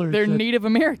spell or they're is that, Native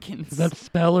Americans. is that a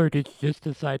spell or did you just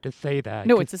decide to say that?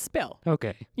 No, 'Cause- it's a spell.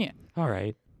 Okay. Yeah. All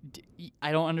right.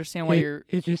 I don't understand why you're.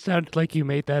 It just sounded like you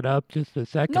made that up just a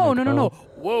second No. ago.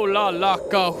 Whoa la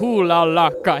laka, hoo la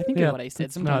laka. I think Yeah, is what I said.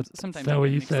 it's Sometimes, not, sometimes. Is that I what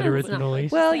get you mixed said up. It's not originally?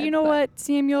 what Well, said, you know but- what,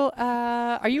 Samuel?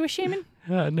 Are you a shaman?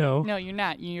 No. No, you're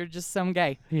not. You're just some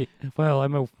guy. Well,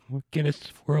 I'm a Guinness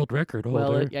World Record holder.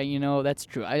 Well, yeah, that's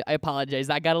true. I apologize.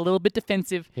 I got a little bit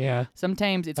defensive. Yeah.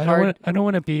 Sometimes it's I hard. don't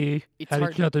want to be It's at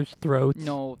hard. each other's throats.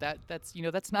 No,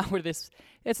 that's not where this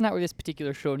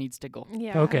particular show needs to go.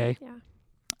 Yeah. Okay. Yeah.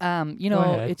 You Go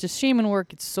know, ahead. it's just shaman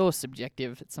work. It's so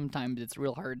subjective. Sometimes it's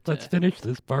real hard to. Let's finish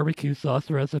this barbecue sauce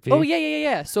recipe. Oh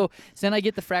yeah. So then I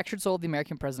get the fractured soul of the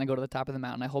American president. I go to the top of the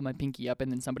mountain. I hold my pinky up,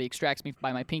 and then somebody extracts me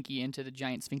by my pinky into the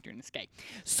giant sphincter in the sky.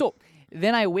 So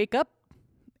then I wake up,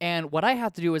 and what I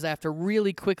have to do is I have to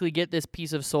really quickly get this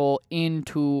piece of soul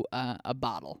into a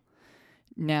bottle.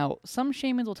 Now, some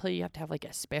shamans will tell you have to have like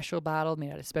a special bottle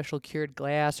made out of special cured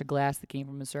glass or glass that came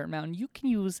from a certain mountain. You can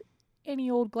use any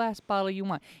old glass bottle you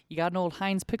want. You got an old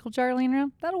Heinz pickle jar laying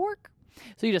around? That'll work.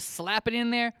 So you just slap it in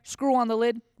there, screw on the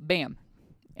lid, bam,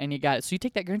 and you got it. So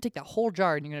you're gonna take that whole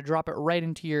jar and you're gonna drop it right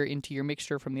into your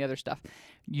mixture from the other stuff.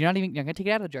 You're gonna take it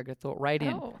out of the jar, you're gonna throw it right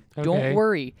in. Oh. Okay. Don't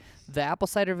worry, the apple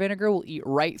cider vinegar will eat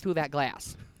right through that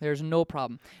glass. There's no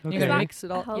problem. Okay. You're gonna Is mix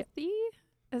it all. Yeah. healthy?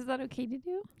 Is that okay to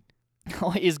do?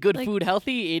 Is good Like- food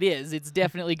healthy? It is. It's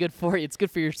definitely good for you. It's good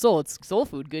for your soul. It's soul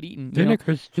food. Good eating. You know?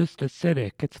 Vinegar's just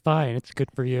acidic. It's fine. It's good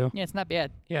for you. Yeah, it's not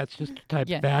bad. Yeah, it's just a type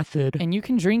Yeah. of acid. And you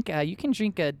can drink a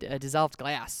dissolved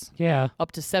glass Yeah.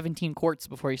 up to 17 quarts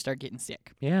before you start getting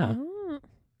sick. Yeah. Oh.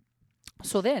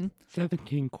 So then,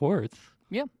 17 quarts.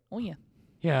 yeah, oh yeah.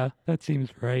 Yeah, that seems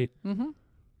right. Mm-hmm.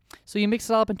 So you mix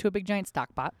it all up into a big giant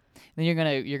stock pot. Then you're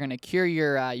gonna cure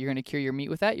your meat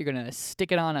with that. You're gonna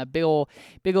stick it on a big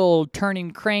old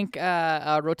turning crank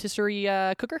rotisserie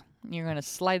cooker. You're gonna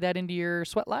slide that into your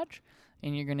sweat lodge,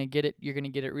 and you're gonna get it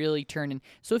really turning.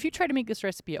 So if you try to make this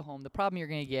recipe at home, the problem you're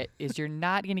gonna get is you're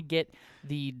not gonna get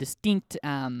the distinct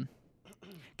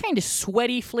kind of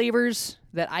sweaty flavors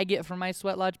that I get from my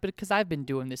sweat lodge, but because I've been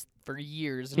doing this for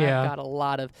years and Yeah. I've got a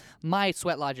lot of my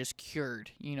sweat lodge is cured,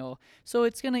 you know. So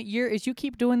it's gonna as you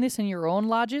keep doing this in your own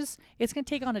lodges, it's gonna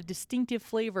take on a distinctive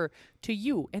flavor to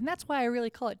you, and that's why I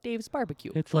really call it Dave's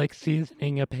Barbecue. It's like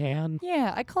seasoning a pan,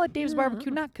 Yeah, I call it Dave's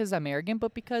Barbecue not because I'm arrogant,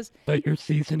 but because but you're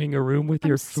seasoning a room with I'm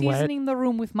your sweat. seasoning the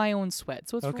room with my own sweat.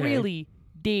 So it's Okay. really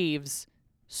Dave's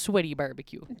sweaty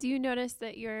barbecue. Do you notice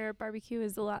that your barbecue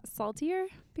is a lot saltier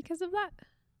because of that?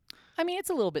 I mean, it's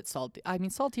a little bit salty. I mean,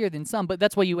 saltier than some, but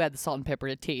that's why you add the salt and pepper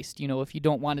to taste. You know, if you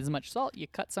don't want as much salt, you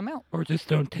cut some out. Or just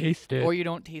don't taste it. Or you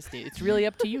don't taste it. It's really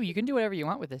up to you. You can do whatever you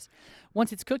want with this.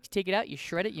 Once it's cooked, you take it out, you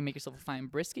shred it, you make yourself a fine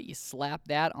brisket, you slap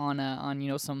that on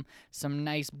some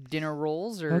nice dinner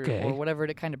rolls or Okay. whatever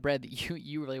the kind of bread that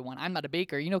you really want. I'm not a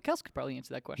baker. You know, Kels could probably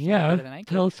answer that question yeah, better than I could.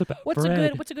 tell us about What's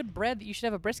bread. a good bread that you should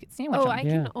have a brisket sandwich Oh, on? I Yeah.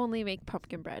 can only make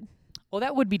pumpkin bread. Well,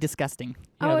 that would be disgusting.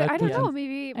 Yeah, oh, that I don't doesn't- know.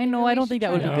 Maybe I know. we I don't should think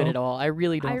that would try be it. good No. at all. I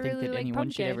really don't I think really that like anyone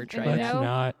should pumpkin, ever and try you Let's that. know,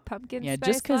 not. Pumpkin Yeah, spice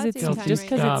just because latte it's Kelsey, time just right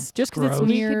because now. it's just because it's Gross.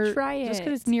 We near could try just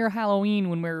because it. it's near Halloween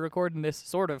when we're recording this,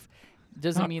 sort of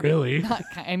doesn't Not mean really.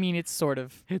 I mean, it's sort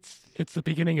of. It's the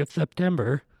beginning of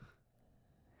September.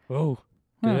 Whoa.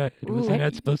 Huh. Was Ooh. I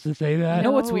not supposed to say that? You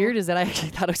know what's No. weird is that I actually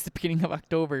thought it was the beginning of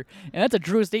October, and that's a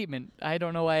true statement. I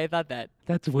don't know why I thought that.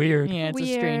 That's weird. Yeah, it's a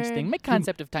strange Weird. thing. My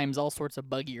concept of time is all sorts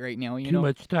of buggy right now. You Too know,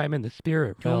 much time in the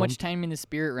spirit too realm. much time in the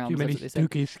spirit realm. Too many that's what they say.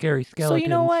 spooky, scary So skeletons. you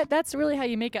know what? That's really how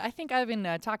you make it. I think I've been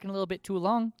talking a little bit too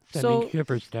long. Sending So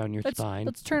shivers down your spine.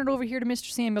 let's turn it over here to Mr.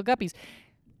 Samuel Guppies.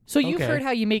 So you've Okay. heard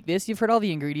how you make this. You've heard all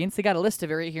the ingredients. They got a list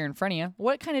of it right here in front of you.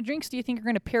 What kind of drinks do you think are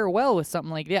going to pair well with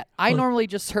something like that? I Well- normally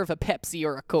just serve a Pepsi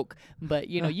or a Coke, but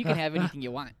you know you can have anything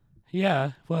you want.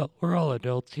 Yeah, well, we're all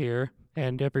adults here,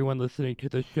 and everyone listening to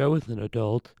the show is an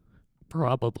adult.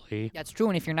 Probably. That's true,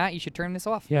 and if you're not, you should turn this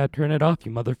off. Yeah, turn it off,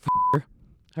 you motherfucker.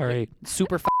 All right.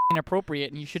 Super inappropriate,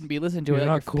 and you shouldn't be listening to You're it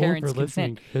not like your cool parents' for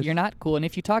listening consent. to this. You're not cool, and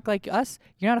if you talk like us,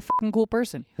 you're not a fucking cool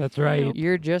person. That's right.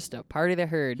 You're just a part of the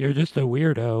herd. You're just a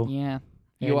weirdo. Yeah.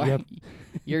 And You are. yep.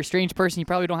 You're a strange person. You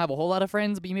probably don't have a whole lot of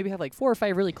friends, but you maybe have like 4 or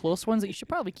 5 really close ones that you should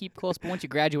probably keep close. But once you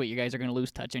graduate, you guys are going to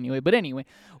lose touch anyway. But anyway,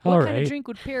 what All kind of right. drink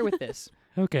would pair with this?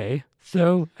 Okay,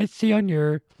 so I see on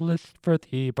your list for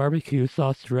the barbecue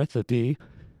sauce recipe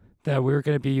that we're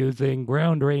going to be using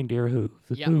ground reindeer hooves.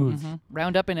 Yeah. Hooves.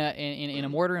 Round up in a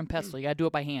mortar and pestle. You got to do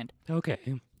it by hand.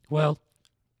 Okay, well,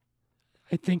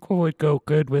 I think what would go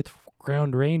good with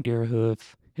ground reindeer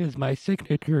hooves is my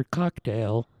signature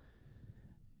cocktail,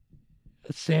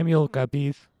 Samuel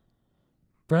Guppies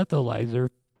breathalyzer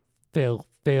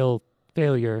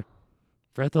failure.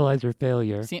 Breathalyzer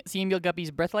failure. Samuel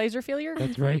Guppy's breathalyzer failure?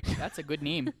 That's right. That's a good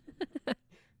name.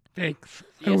 Thanks.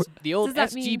 Yes, the old Does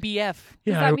that mean- SGBF. Does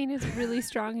Yeah, that mean it's really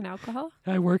strong in alcohol?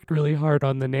 I worked really hard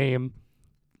on the name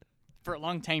For a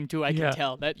long time too, I Yeah. can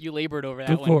tell that you labored over that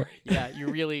before one. Yeah, you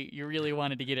really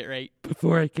wanted to get it right.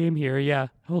 before I came here. Yeah,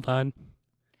 hold on.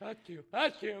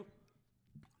 Achoo.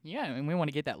 Yeah, and we want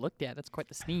to get that looked at. That's quite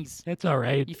the sneeze. It's all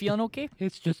right. You feeling okay?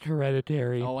 It's just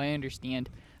hereditary. Oh, I understand.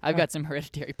 I've got some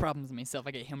hereditary problems myself.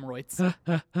 I get hemorrhoids.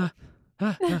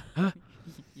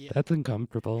 Yeah. That's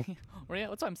uncomfortable. Well, yeah,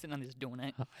 that's why I'm sitting on this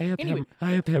donut. I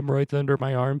have hemorrhoids under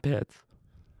my armpits.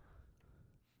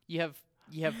 You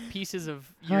have pieces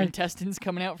of your Hi. intestines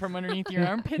coming out from underneath your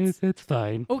armpits? It's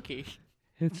fine. Okay.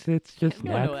 It's just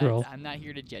No, natural. I'm not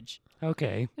here to judge.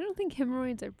 Okay. I don't think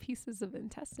hemorrhoids are pieces of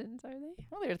intestines, are they?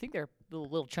 Well, I think they're a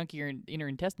little chunkier inner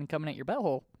intestine coming at your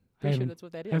butthole. I Pretty sure have- that's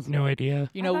what that I is. have no idea.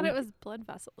 You know, I thought we- it was blood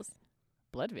vessels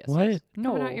blood vessels. What?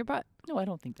 No, coming out your butt. no, I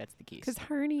don't think that's the case. Because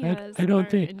hernias. I don't are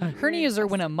think- in I- your Hernias are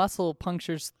when a intestines. muscle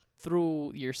punctures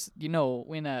through your,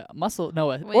 when a muscle,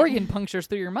 an Wait. organ punctures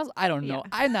through your muscle. I don't know. Yeah.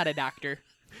 I'm not a doctor.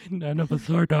 None of us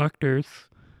are doctors.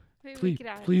 Maybe we Please, could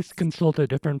add please consult a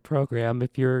different program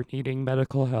if you're needing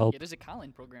medical help. Yeah, there's a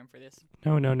Colin program for this.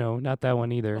 No, not that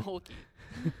one either. Okay.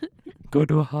 Go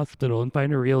to a hospital and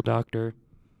find a real doctor.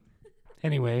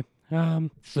 Anyway,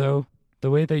 so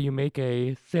the way that you make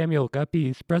a Samuel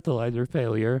Guppy's breathalyzer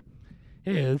failure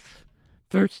is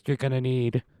first you're gonna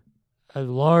need a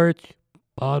large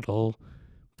bottle,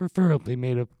 preferably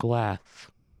made of glass.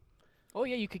 Oh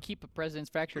yeah, you could keep a president's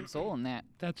fractured soul in that.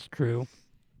 That's true.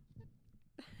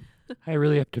 I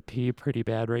really have to pee pretty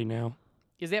bad right now.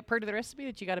 Is that part of the recipe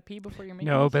that you got to pee before you're making?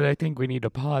 No, this? but I think we need to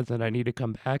pause and I need to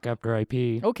come back after I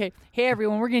pee. Okay. Hey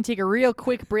everyone, we're gonna take a real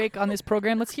quick break on this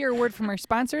program. Let's hear a word from our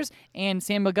sponsors. And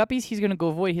Samuel Guppies, he's gonna go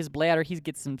avoid his bladder. He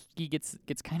gets kind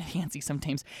of antsy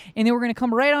sometimes. And then we're gonna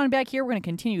come right on back here. We're gonna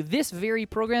continue this very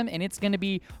program, and it's gonna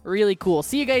be really cool.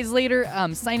 See you guys later.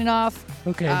 Signing off.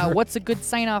 Okay, What's a good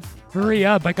sign off? hurry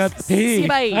up! I got to See pee. you,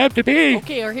 bye. I have to pee.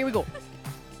 Okay, or here we go.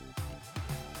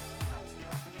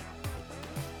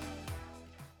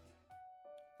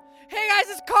 Hey guys,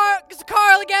 it's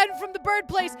Carl again from the Bird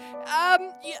Place.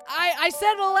 I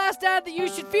said in the last ad that you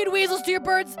should feed weasels to your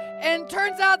birds, and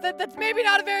turns out that that's maybe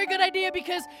not a very good idea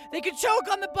because they could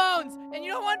choke on the bones, and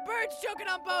you don't want birds choking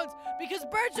on bones because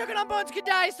birds choking on bones could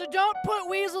die. So don't put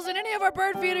weasels in any of our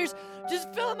bird feeders.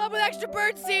 Just fill them up with extra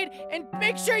bird seed, and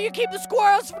make sure you keep the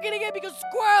squirrels from getting in because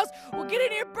squirrels will get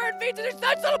into your bird feeds and they're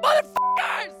such little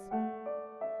motherfuckers.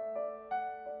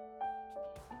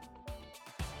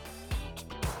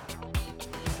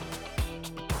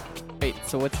 Wait,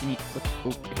 so what's gonna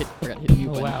forgot to hit the mute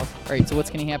button. wow. All right, so what's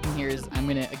gonna happen here is I'm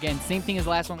gonna, again, same thing as the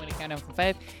last one. I'm gonna count down from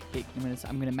 5.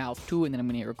 I'm gonna mouth 2, and then I'm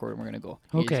gonna hit record, and we're gonna go.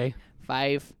 Here's Okay.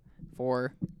 5,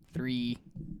 4, 3.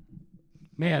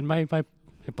 Man, my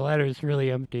bladder is really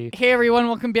empty. Hey everyone,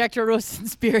 welcome back to our Roasted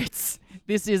Spirits.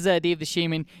 This is Dave the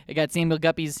Shaman. I got Samuel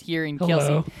Guppies here and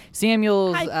Hello. Kelsey.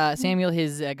 Samuel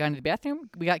has gone to the bathroom.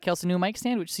 We got Kelsey a new mic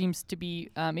stand, which seems to be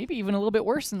maybe even a little bit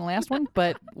worse than the last one,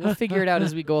 but we'll figure it out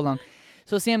as we go along.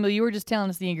 So Samuel, you were just telling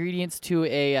us the ingredients to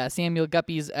a Samuel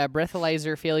Guppies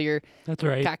breathalyzer failure That's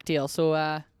right. cocktail.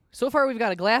 So so far we've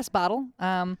got a glass bottle.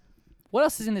 What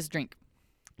else is in this drink?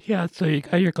 Yeah, so you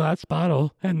got your glass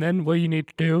bottle, and then what you need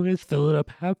to do is fill it up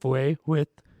halfway with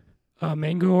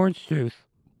mango orange juice.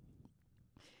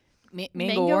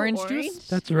 Mango orange juice?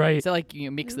 That's right. Is that like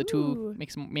you mix the two, Ooh.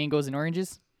 mix mangoes and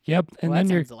oranges? Yep, and Well, that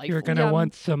then you're sounds you're delightful. gonna Yum.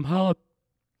 want some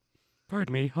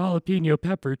jalapeno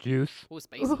pepper juice. Oh,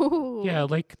 spicy. Ooh. Yeah,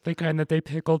 like the kind that they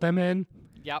pickle them in.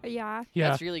 Yep. Yeah. Yeah,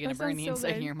 That's really gonna That burn the sounds so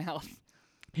inside of good. your mouth.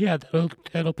 yeah,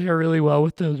 that'll pair really well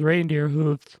with those reindeer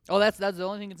hooves. Oh, that's the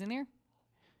only thing that's in there?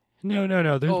 No,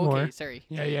 there's oh, okay, more. sorry.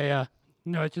 Yeah.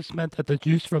 No, it just meant that the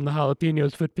juice from the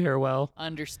jalapenos would pair well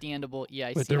Understandable. Yeah,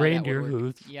 I with see the how that would reindeer work.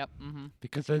 hooves. Yep. Mm-hmm.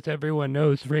 Because as everyone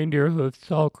knows, reindeer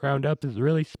hooves all ground up is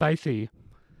really spicy.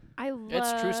 I love It's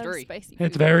a true story. spicy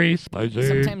It's food. very spicy.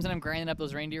 Sometimes when I'm grinding up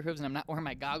those reindeer hooves and I'm not wearing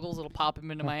my goggles, it'll pop them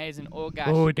into my eyes, and oh gosh,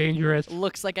 Oh, dangerous.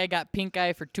 looks like I got pink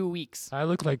eye for 2 weeks. I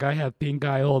look like I have pink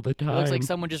eye all the It time. looks like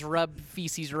someone just rubbed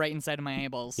feces right inside of my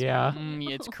eyeballs. Yeah.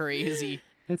 Yeah, it's crazy.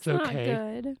 It's Not okay.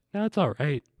 good. No, it's all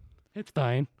right. It's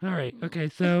fine. All right. Okay,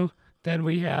 so then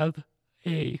we have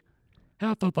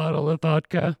half a bottle of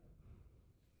vodka.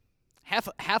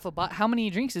 Half a bot. How many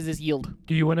drinks does this yield?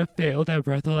 Do you want to fail that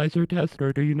breathalyzer test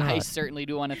or do you not? I certainly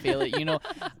do want to fail it. You know,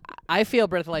 I fail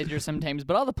breathalyzers sometimes,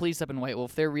 but all the police up in White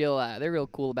Wolf, they're real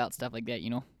cool about stuff like that. You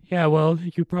know. Yeah, well,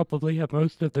 you probably have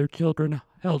most of their children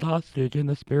held hostage in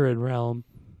the spirit realm,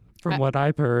 from what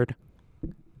I've heard.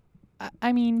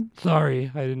 I mean, Sorry,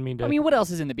 I didn't mean to. what else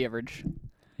is in the beverage?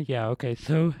 Yeah, okay,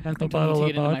 so half a Don't need bottle to of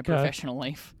get into my vodka, professional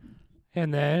life.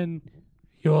 and then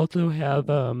you also have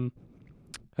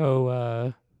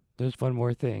there's one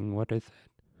more thing. What is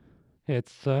it?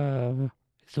 It's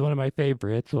one of my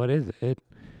favorites. What is it?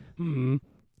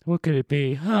 What could it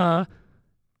be? Huh?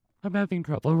 I'm having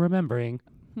trouble remembering.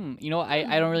 You know,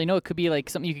 I don't really know. It could be like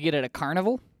something you could get at a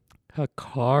carnival. A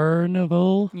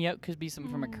carnival? Yeah, it could be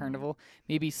something from a carnival.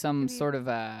 Maybe some Maybe- sort of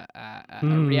a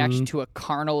reaction to a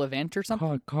carnal event or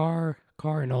something.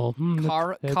 Carnal.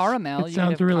 That's- Caramel. It you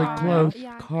sounds could have really caramel. close.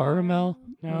 Yeah, Caramel?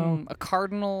 No. A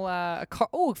cardinal.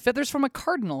 Feathers from a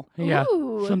cardinal. Yeah.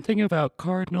 Ooh. Something about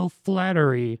cardinal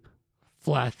flattery.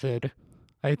 Flaccid,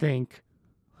 I think.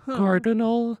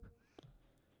 Cardinal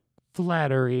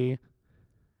flattery.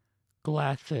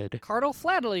 Glassed. Cardinal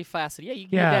flattery flaccid. Yeah, you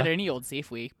can Yeah. get that at any old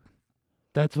Safeway.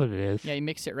 That's what it is. Yeah, you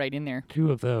mix it right in there.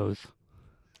 2 of those.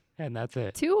 And that's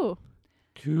it. 2.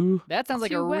 2 That sounds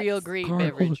like a Two real wets. great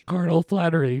cardinal, beverage. cardinal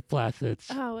flattery flaccid.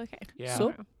 Oh, okay. Yeah.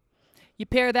 So- You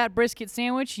pair that brisket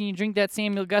sandwich and you drink that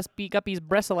Samuel Guppy's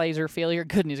breathalyzer failure.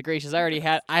 Goodness gracious, I already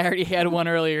had one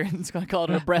earlier and it's gonna call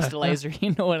it a breathalyzer.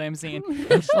 You know what I'm saying?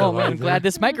 Oh man, I'm glad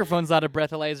this microphone's not a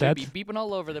breathalyzer. It'd be beeping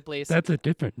all over the place. That's a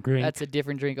different drink. That's a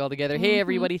different drink altogether. Hey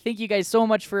everybody, thank you guys so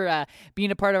much for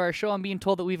being a part of our show. I'm being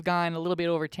told that we've gone a little bit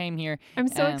over time here. I'm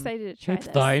so Um, excited to try it's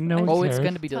this. fine, no I one Oh, just it's cares.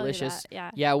 gonna be tell you delicious.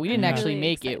 that, Yeah, we didn't I'm actually really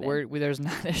make it. excited. There's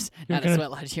not You're a gonna- sweat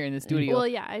lodge here in the studio. Well,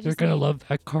 yeah, I just You're gonna think- love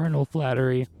that carnal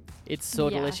flattery. It's so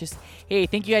Yeah. delicious. Hey,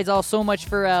 thank you guys all so much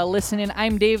for listening.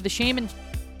 I'm Dave the Shaman,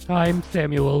 I'm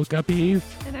Samuel Guppies.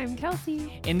 And I'm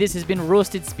Kelsey. and this has been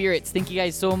Roasted Spirits. Thank you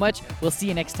guys so much. We'll see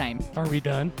you next time. Are we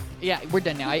done? Yeah, we're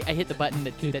done now. I hit the button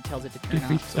that tells it to turn Did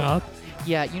we off. so- stop?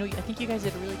 Yeah, you know, I think you guys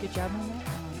did a really good job on that.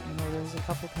 There was a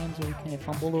couple times where we kind of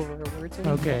fumbled over our words. I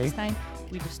think Okay. Next time,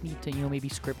 we just need to, maybe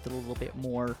script it a little bit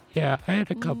more. Yeah, I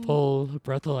had a couple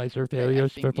breathalyzer I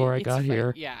failures think before I it's got fine.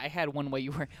 here. Yeah, I had one way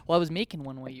you were. Well, I was making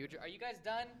one way you were. Are you guys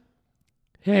done?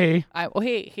 Hey, Hey,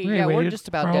 wait, yeah, we're wait, just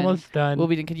about we're done. almost done. We'll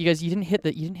be done. 'Cause you guys, you didn't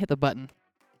hit the button.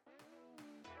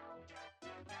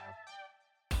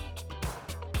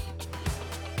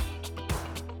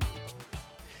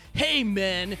 Hey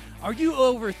men, are you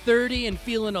over 30 and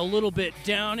feeling a little bit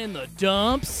down in the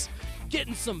dumps?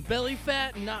 Getting some belly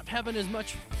fat and not having as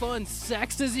much fun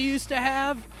sex as you used to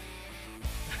have?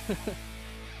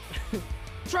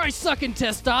 Try sucking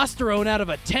testosterone out of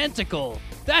a tentacle.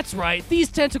 That's right, these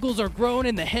tentacles are grown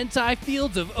in the hentai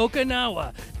fields of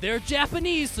Okinawa. They're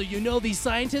Japanese, so you know these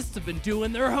scientists have been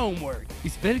doing their homework.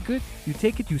 It's very good. You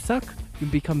take it, you suck, you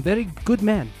become very good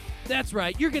man. That's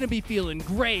right, you're gonna be feeling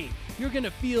great. You're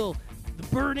gonna feel the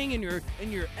burning in your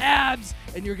abs,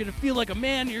 and you're gonna feel like a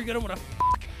man, and you're gonna wanna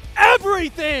fuck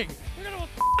everything! You're gonna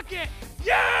wanna fuck it!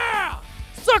 Yeah!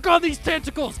 Suck on these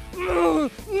tentacles! Yeah!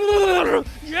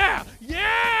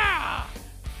 Yeah!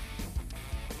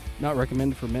 Not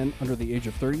recommended for men under the age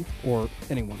of 30 or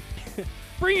anyone.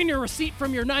 Bring in your receipt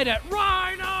from your night at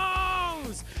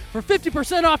Rhinos for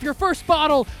 50% off your first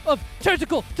bottle of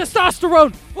tentacle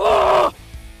testosterone! Ah!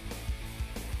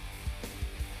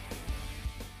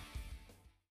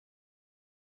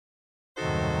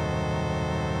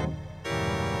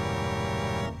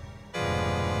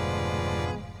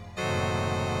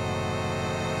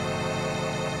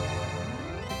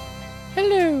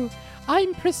 Hello,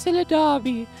 I'm Priscilla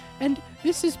Darby, and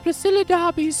this is Priscilla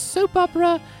Darby's soap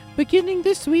opera beginning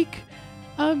this week.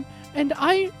 And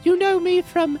you know me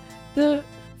from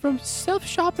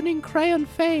self-sharpening crayon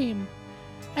fame.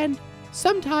 And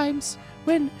sometimes,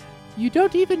 when you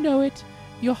don't even know it,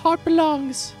 your heart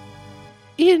belongs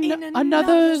in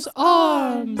another's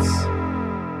arms.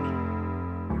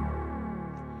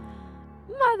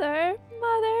 Mother,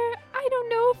 I don't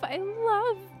know if I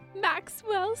love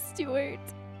Maxwell Stewart.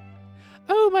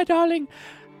 Oh, my darling,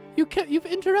 you've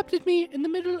interrupted me in the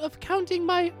middle of counting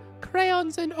my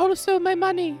crayons and also my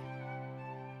money.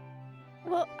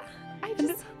 Well, I And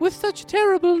just, with such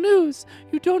terrible news,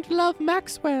 you don't love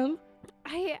Maxwell.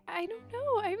 I don't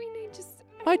know. I mean,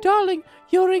 My darling,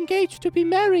 you're engaged to be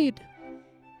married.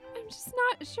 I'm just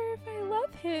not sure if I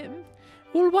love him.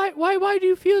 Well, why do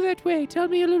you feel that way? Tell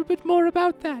me a little bit more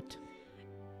about that.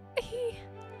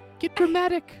 Get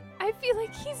dramatic. I feel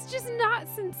like he's just not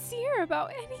sincere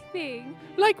about anything.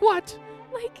 Like what?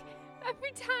 Like,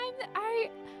 every time that I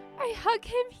hug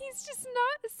him, he's just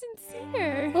not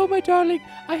sincere. Oh, my darling,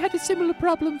 I had a similar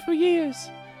problem for years.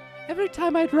 Every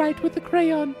time I'd write with a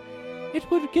crayon, it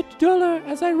would get duller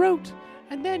as I wrote.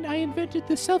 And then I invented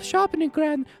the self-sharpening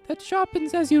crayon that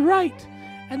sharpens as you write.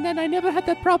 And then I never had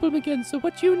that problem again. So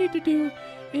what you need to do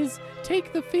is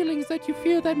take the feelings that you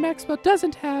feel that Maxwell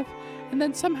doesn't have and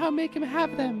then somehow make him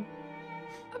have them.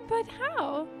 But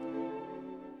how?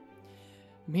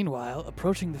 Meanwhile,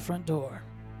 approaching the front door.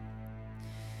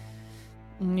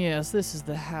 Yes, this is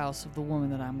the house of the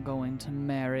woman that I'm going to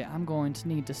marry. I'm going to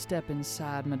need to step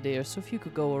inside, my dear, so if you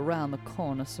could go around the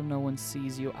corner so no one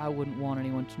sees you, I wouldn't want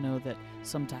anyone to know that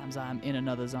sometimes I'm in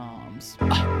another's arms.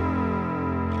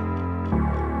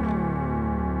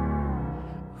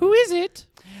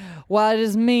 Why, it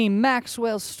is me,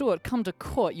 Maxwell Stewart, come to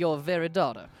court your very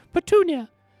daughter. Petunia,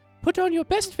 put on your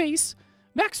best face.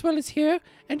 Maxwell is here,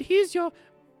 and he is your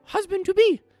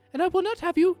husband-to-be, and I will not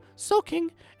have you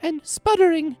sulking and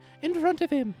sputtering in front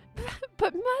of him.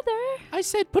 But Mother. I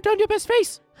said put on your best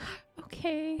face.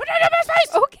 Okay. Put on your best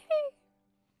face! Okay.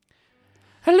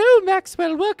 Hello,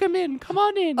 Maxwell. Welcome in. Come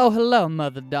on in. Oh, hello,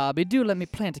 Mother Darby. Do let me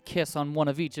plant a kiss on one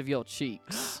of each of your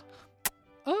cheeks.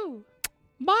 Oh,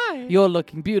 my. You're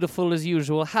looking beautiful as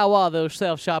usual. How are those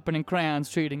self-sharpening crayons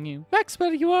treating you?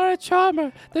 Maxwell, you are a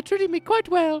charmer. They're treating me quite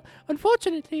well.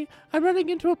 Unfortunately, I'm running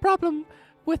into a problem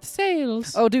with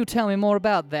sales. Oh, do tell me more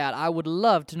about that. I would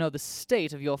love to know the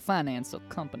state of your financial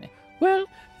company. Well,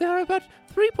 there are about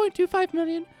 3.25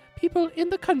 million people in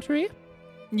the country,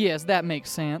 Yes, that makes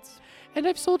sense. and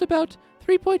I've sold about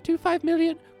 3.25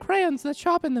 million crayons that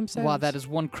sharpen themselves. Why, that is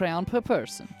 1 crayon per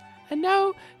person. And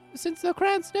now, since the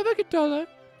crayons never get duller,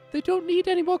 they don't need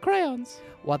any more crayons.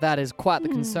 Why, that is quite the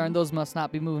concern. Those must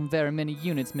not be moving very many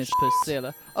units, Miss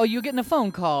Priscilla. Oh, you're getting a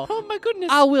phone call. Oh my goodness.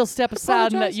 I will step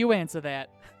aside and let Apologize. you answer that.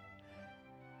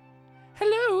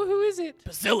 Hello, who is it?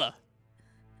 Priscilla.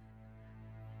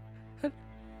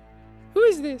 Who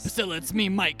is this? Priscilla, it's me,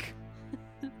 Mike.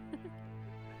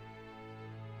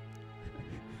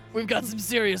 We've got some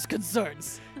serious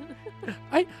concerns.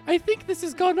 I think this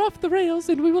has gone off the rails,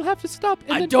 and we will have to stop.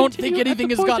 And I then don't think continue at anything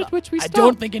the has point gone. at which we I stop.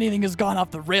 don't think anything has gone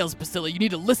off the rails, Priscilla. You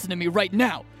need to listen to me right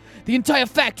now. The entire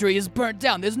factory is burnt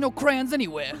down. There's no crayons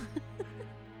anywhere.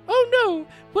 Oh no!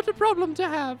 What a problem to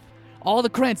have. All the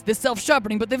crayons, they're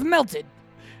self-sharpening, but they've melted.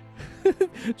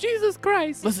 Jesus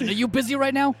Christ! Listen, are you busy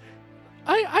right now?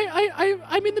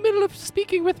 I'm in the middle of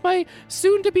speaking with my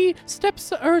soon-to-be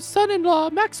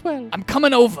son-in-law, Maxwell. I'm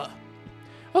coming over.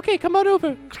 Okay, come on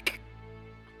over.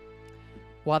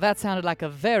 Well, that sounded like a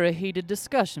very heated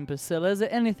discussion, Priscilla. Is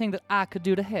there anything that I could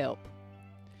do to help?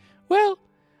 Well,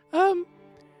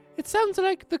 it sounds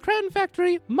like the crayon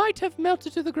factory might have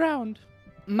melted to the ground.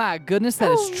 My goodness,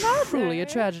 that is Oh, truly a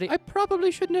Mother. tragedy. I probably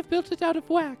shouldn't have built it out of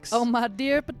wax. Oh, my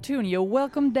dear Petunia,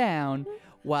 welcome down.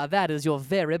 Why, that is your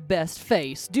very best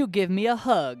face. Do give me a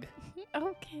hug.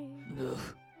 Okay.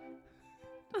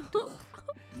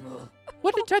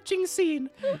 What a touching scene.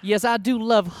 Yes, I do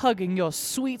love hugging your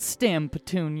sweet stem,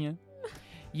 Petunia.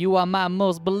 You are my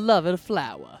most beloved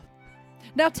flower.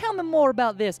 Now tell me more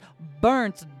about this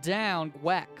burnt down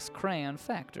wax crayon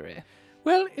factory.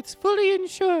 Well, it's fully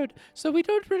insured, so we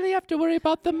don't really have to worry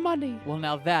about the money. Well,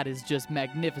 now that is just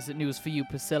magnificent news for you,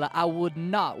 Priscilla. I would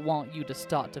not want you to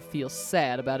start to feel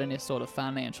sad about any sort of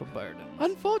financial burdens.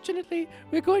 Unfortunately,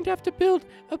 we're going to have to build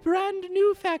a brand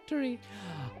new factory.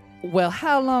 Well,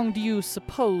 how long do you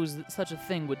suppose that such a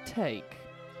thing would take?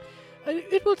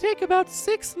 It will take about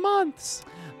 6 months.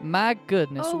 My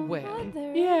goodness, Oh, well,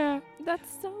 Mother. Yeah,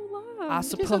 That's so long. I it is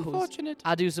suppose. unfortunate.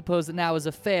 I do suppose that now is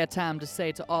a fair time to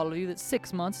say to all of you that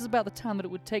 6 months is about the time that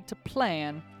it would take to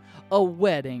plan a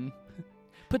wedding.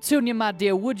 Petunia, my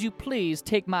dear, would you please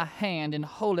take my hand in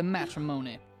holy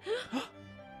matrimony?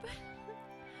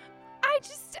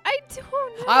 I don't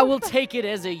know. I will take it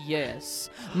as a yes.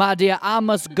 My dear, I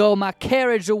must go. My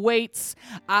carriage awaits.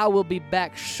 I will be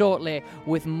back shortly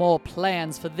with more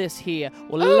plans for this here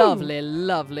lovely,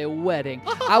 lovely wedding.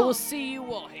 I will see you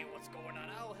all. Hey, what's going on?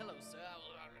 Oh, hello, sir.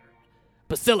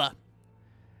 Priscilla.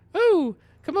 Oh,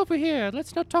 come over here.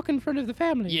 Let's not talk in front of the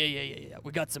family. Yeah.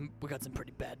 We got some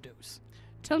pretty bad news.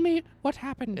 Tell me what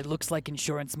happened. It looks like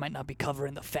insurance might not be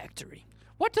covering the factory.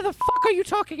 What the fuck are you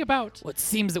talking about? Well, it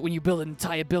seems that when you build an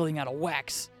entire building out of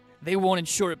wax, they won't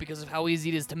insure it because of how easy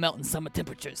it is to melt in summer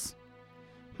temperatures.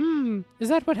 Is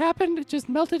that what happened? It just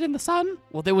melted in the sun?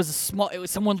 Well, there was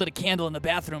someone lit a candle in the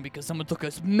bathroom because someone took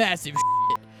a massive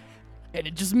shit, and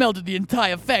it just melted the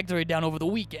entire factory down over the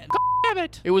weekend. Damn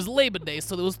it! It was Labor Day,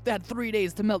 so they had 3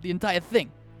 days to melt the entire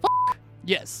thing.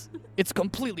 Yes, it's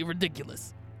completely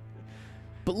ridiculous.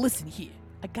 But listen here,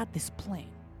 I got this plan.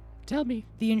 Tell me.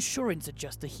 The insurance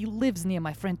adjuster, he lives near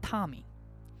my friend Tommy.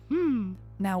 Hmm.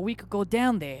 Now we could go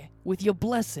down there with your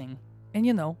blessing and,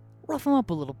 rough him up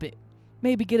a little bit.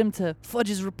 Maybe get him to fudge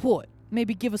his report.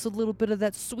 Maybe give us a little bit of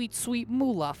that sweet, sweet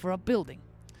moolah for our building.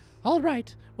 All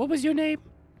right. What was your name?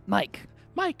 Mike,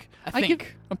 Mike. I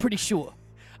think. I'm pretty sure.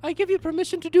 I give you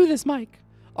permission to do this, Mike.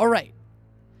 All right.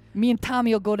 Me and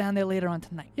Tommy will go down there later on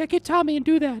tonight. Yeah, get Tommy and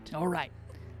do that. All right.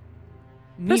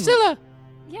 Yes. Priscilla,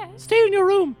 stay in your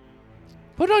room.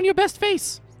 Put on your best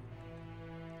face.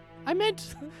 I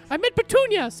meant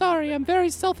Petunia. Sorry, I'm very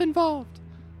self-involved.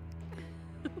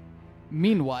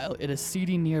 Meanwhile, at a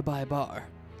seedy nearby bar.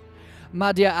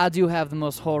 My dear, I do have the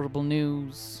most horrible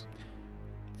news.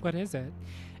 What is it?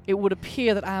 it would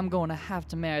appear that I'm going to have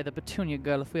to marry the Petunia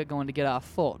girl if we're going to get our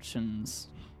fortunes.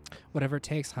 Whatever it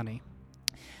takes, honey.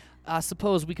 I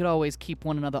suppose we could always keep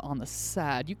one another on the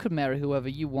side. You could marry whoever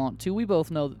you want to. We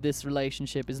both know that this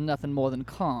relationship is nothing more than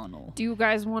carnal. Do you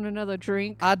guys want another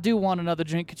drink? I do want another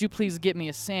drink. Could you please get me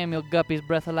a Samuel Guppy's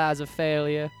breathalyzer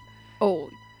failure? Oh,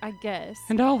 I guess.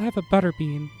 And I'll have a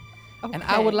butterbean. Okay. And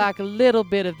I would like a little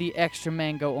bit of the extra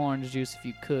mango orange juice if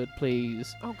you could,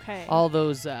 please. Okay. All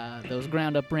those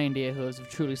ground up reindeer hooves have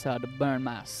truly started to burn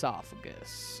my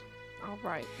esophagus. All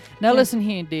right. Now Yeah. listen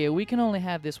here, dear. We can only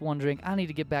have this one drink. I need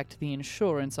to get back to the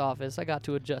insurance office. I got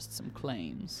to adjust some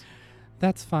claims.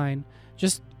 That's fine.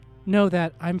 Just know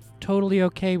that I'm totally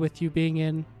okay with you being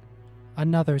in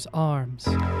another's arms.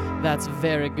 That's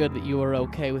very good that you are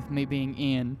okay with me being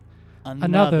in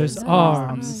Another's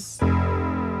arms.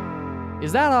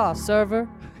 Is that our server?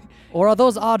 Or are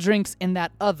those our drinks in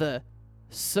that other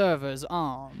server's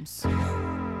arms?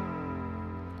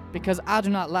 Because I do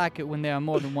not like it when there are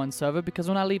more than one server, because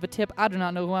when I leave a tip, I do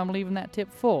not know who I'm leaving that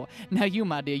tip for. Now you,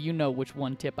 my dear, you know which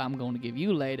one tip I'm going to give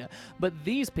you later, but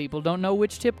these people don't know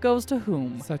which tip goes to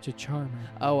whom. Such a charmer.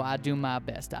 Oh, I do my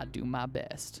best, I do my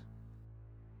best.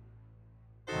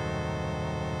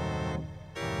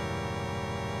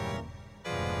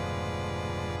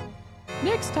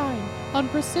 Next time on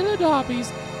Priscilla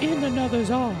Darby's In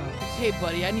Another's Arms. Hey,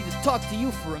 buddy, I need to talk to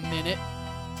you for a minute.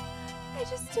 I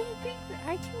just don't think that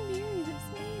I can marry this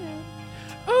man.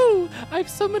 Oh, I've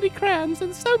so many crayons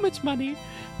and so much money.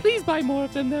 Please buy more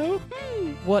of them, though.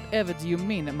 Whatever do you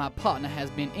mean that my partner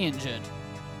has been injured?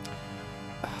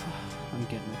 I'm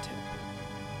getting a tip.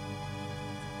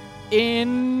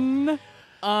 In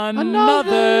Another's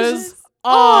another's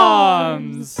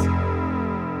arms.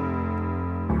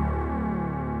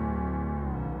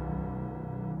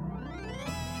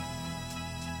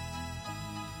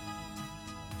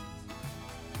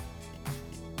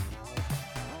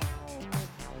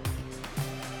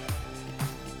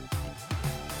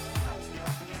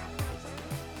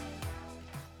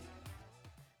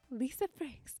 Lisa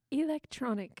Frank's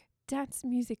electronic dance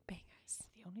music bangers.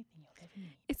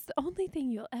 It's the only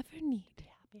thing you'll ever need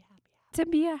to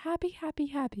be a happy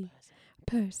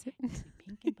person.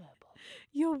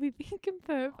 You'll be pink and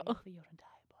purple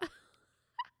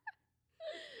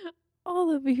all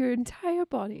over your entire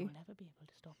body.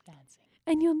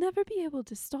 And you'll never be able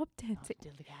to stop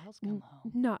dancing.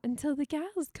 Not until the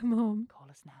gals come home.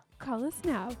 Call us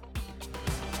now.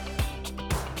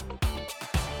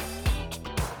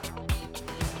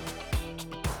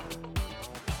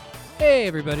 Hey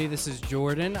everybody, this is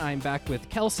Jordan. I'm back with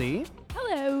Kelsey.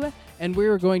 Hello. And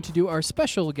we're going to do our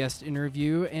special guest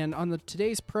interview. And on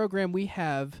today's program, we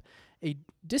have a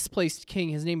displaced king.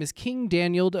 His name is King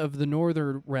Daniel of the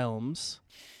Northern Realms.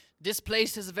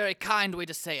 Displaced is a very kind way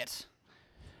to say it.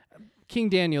 King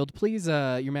Daniel, please,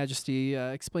 Your Majesty,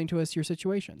 explain to us your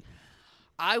situation.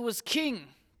 I was king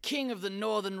of the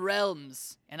Northern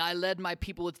Realms, and I led my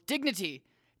people with dignity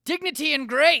and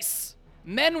grace.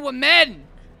 Men were men,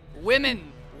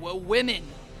 women were women,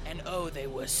 and oh, they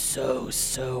were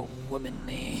so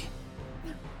womanly.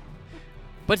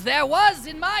 But there was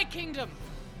in my kingdom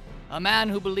a man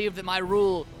who believed that my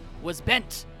rule was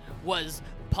bent, was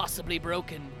possibly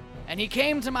broken, and he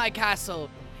came to my castle,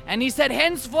 and he said,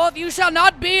 henceforth you shall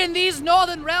not be in these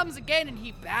northern realms again, and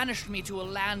he banished me to a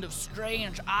land of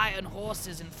strange iron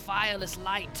horses and fireless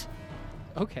light.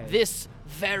 Okay. This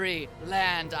very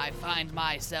land I find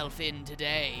myself in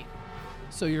today.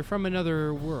 So you're from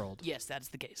another world. Yes, that's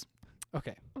the case.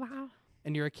 Okay. Wow.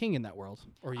 And you're a king in that world.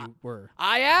 Or you were.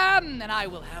 I am, and I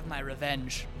will have my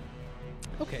revenge.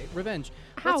 Okay, revenge.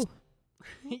 How?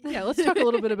 Let's talk a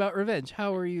little bit about revenge.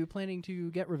 How are you planning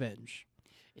to get revenge?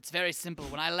 It's very simple.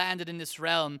 When I landed in this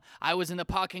realm, I was in the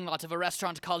parking lot of a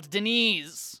restaurant called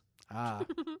Denise. Ah.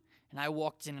 And I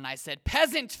walked in and I said,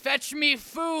 "Peasant, fetch me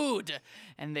food."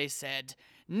 And they said,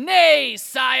 "Nay,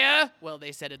 sire." Well,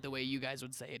 they said it the way you guys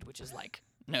would say it, which is like,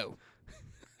 no.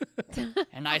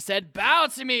 And I said, "Bow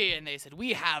to me." And they said,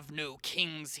 "We have no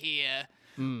kings here."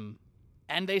 Mm.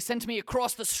 And they sent me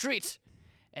across the street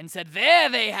and said, "There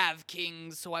they have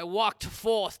kings." So I walked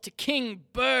forth to King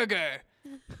Burger,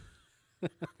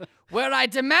 where I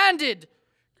demanded,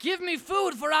 "Give me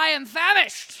food, for I am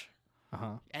famished."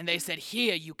 Uh-huh. And they said,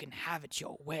 "Here, you can have it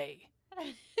your way."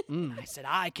 Mm. I said,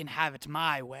 "I can have it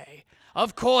my way.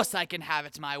 Of course I can have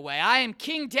it my way. I am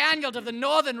King Daniel of the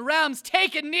Northern Realms.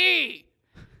 Take a knee."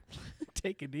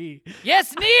 Take a knee.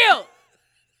 Yes, kneel!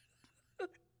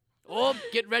 Or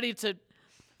get ready to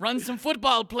run some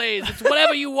football plays. It's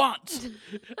whatever you want.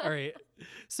 All right.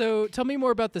 So tell me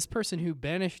more about this person who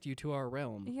banished you to our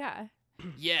realm. Yeah.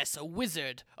 Yes, a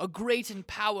wizard. A great and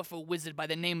powerful wizard by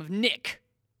the name of Nick.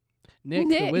 Nick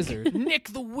the Nick. wizard. Nick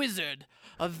the wizard.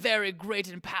 A very great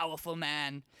and powerful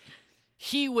man.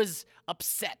 He was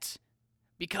upset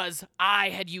because I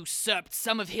had usurped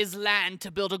some of his land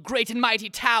to build a great and mighty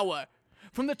tower,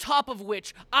 from the top of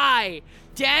which I,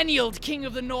 Daniel, King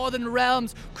of the Northern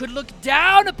Realms, could look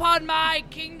down upon my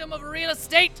kingdom of real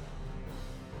estate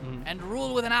and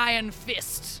rule with an iron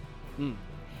fist.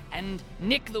 And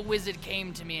Nick the wizard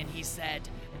came to me and he said,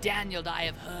 Daniel, I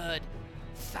have heard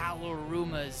foul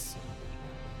rumors.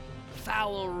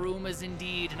 Foul rumors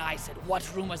indeed. And I said, what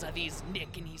rumors are these,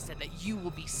 Nick? And he said that you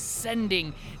will be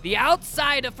sending the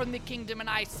outsider from the kingdom. And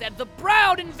I said, the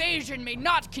proud invasion may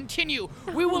not continue.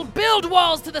 We will build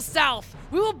walls to the south.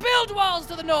 We will build walls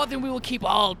to the north, and we will keep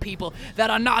all people that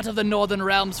are not of the northern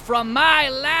realms from my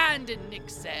land. And Nick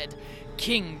said,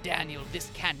 King Daniel,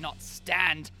 this cannot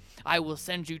stand. I will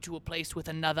send you to a place with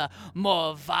another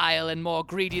more vile and more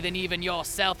greedy than even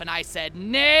yourself. And I said,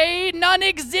 nay, none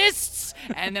exists.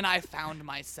 And then I found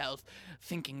myself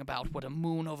thinking about what a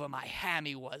moon over my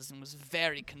hammy was and was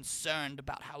very concerned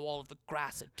about how all of the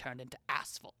grass had turned into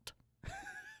asphalt.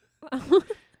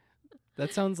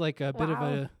 That sounds like a bit of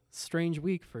Wow. a strange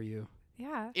week for you.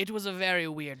 Yeah. It was a very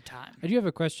weird time. I do have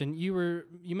a question. You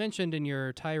mentioned in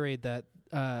your tirade that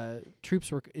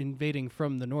troops were invading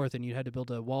from the north, and you had to build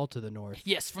a wall to the north.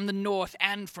 Yes, from the north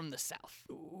and from the south.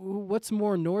 What's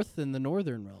more north than the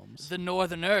northern realms? The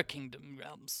northerner kingdom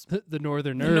realms. The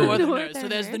northern. The northerner. So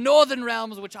there's the northern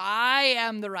realms, which I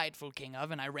am the rightful king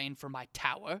of, and I reign from my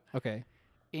tower Okay.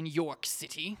 in York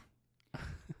City,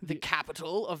 the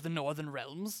capital of the northern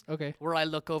realms, Okay. where I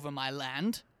look over my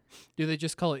land. Do they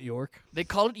just call it York? They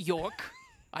call it York.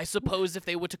 I suppose if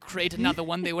they were to create another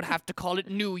one, they would have to call it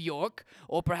New York,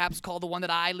 or perhaps call the one that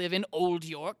I live in Old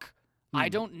York. I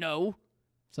don't know.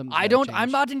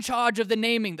 I'm not in charge of the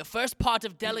naming. The first part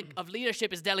of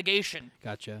leadership is delegation.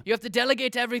 Gotcha. You have to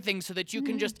delegate everything so that you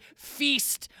can just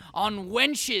feast on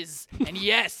wenches. And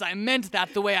yes, I meant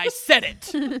that the way I said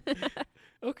it.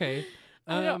 Okay.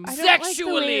 I don't Sexually. like the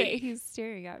way that he's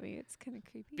staring at me. It's kind of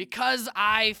creepy. Because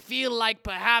I feel like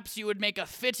perhaps you would make a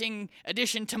fitting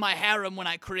addition to my harem when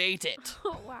I create it.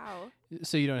 Oh, wow.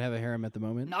 So you don't have a harem at the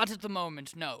moment? Not at the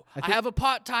moment, no. I think- have a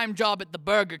part-time job at the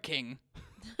Burger King.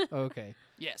 Okay.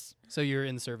 Yes, So you're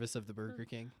in service of the Burger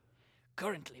King?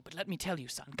 currently, but let me tell you,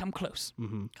 son, come close.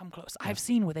 Mm-hmm. Come close. I've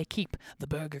seen where they keep the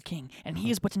Burger King, and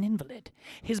he is but an invalid.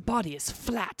 His body is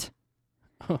flat.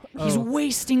 He's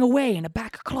wasting away in a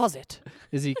back closet.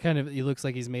 Is he he looks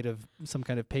like he's made of some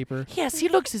kind of paper? Yes, he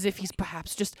looks as if he's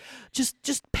perhaps just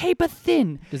paper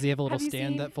thin. Does he have a little Have you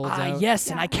stand seen- that folds out? Yes,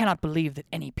 and Yeah. I cannot believe that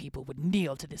any people would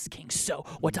kneel to this king. So,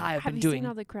 what I have Have been you doing... seen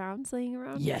all the crowns laying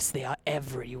around? Yes, they are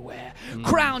everywhere.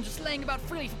 Crowns just laying about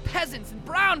freely for peasants and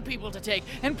brown people to take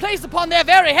and place upon their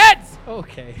very heads.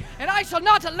 Okay. And I shall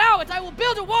not allow it. I will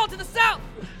build a wall to the south.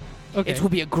 Okay. It will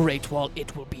be a great wall.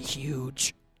 It will be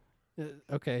huge.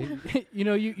 Okay.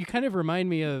 You kind of remind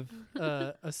me of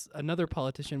another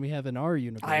politician we have in our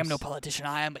universe. I am no politician.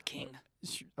 I am a king.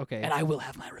 Okay. And I will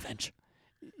have my revenge.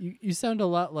 You sound a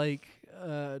lot like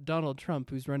Donald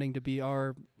Trump, who's running to be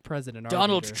our president. Our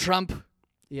Donald leader. Trump.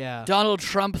 Yeah. Donald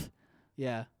Trump.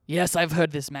 Yeah. Yes, I've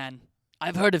heard this man.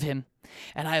 I've heard of him.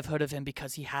 And I have heard of him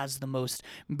because he has the most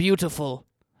beautiful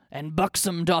and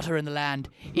buxom daughter in the land,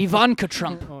 Ivanka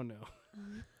Trump. Oh no.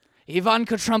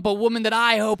 Ivanka Trump, a woman that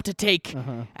I hope to take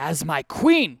as my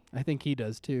queen. I think he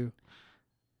does too.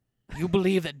 You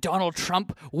believe that Donald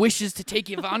Trump wishes to take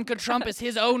Ivanka Trump as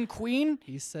his own queen?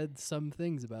 He said some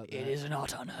things about that. It is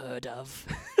not unheard of.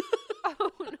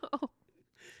 Oh, no.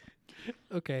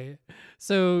 Okay.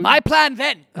 So My plan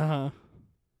then Uh-huh.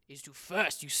 is to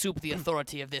first usurp the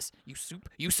authority of this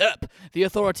usurp the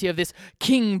authority of this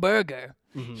King Burger.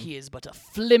 He is but a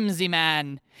flimsy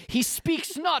man. He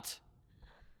speaks not.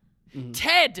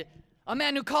 Ted, a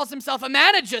man who calls himself a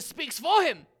manager, speaks for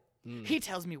him. He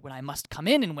tells me when I must come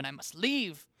in and when I must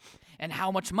leave, and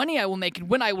how much money I will make and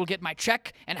when I will get my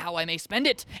check and how I may spend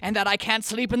it, and that I can't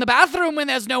sleep in the bathroom when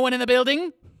there's no one in the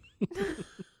building.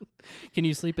 Can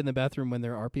you sleep in the bathroom when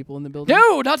there are people in the building?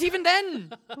 No, not even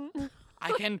then.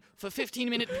 I can for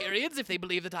 15-minute periods if they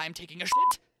believe that I am taking a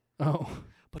shit. Oh.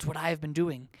 But what I have been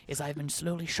doing is I've been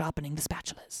slowly sharpening the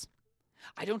spatulas.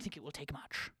 I don't think it will take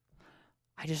much.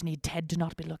 I just need Ted to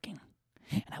not be looking.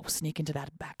 And I will sneak into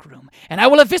that back room. And I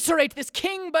will eviscerate this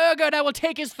King Burger and I will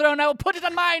take his throne. I will put it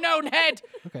on mine own head.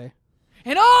 Okay.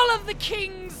 And all of the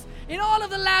kings in all of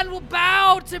the land will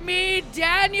bow to me,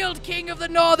 Daniel, King of the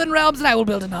Northern Realms, and I will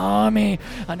build an army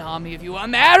of you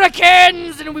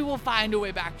Americans, and we will find a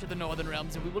way back to the Northern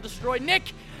Realms, and we will destroy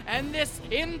Nick and this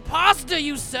imposter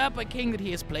usurper king that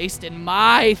he has placed in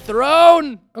my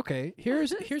throne. Okay,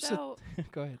 here's So-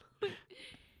 Go ahead.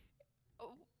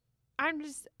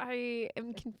 I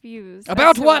am confused.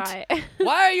 About as to what? Why.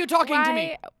 Why are you talking to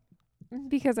me?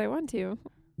 Because I want to.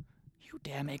 You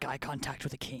dare make eye contact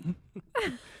with a king?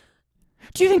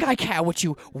 Do you think I care what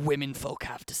you women folk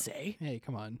have to say? Hey,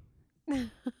 come on.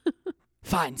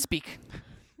 Fine, speak.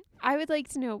 I would like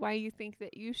to know why you think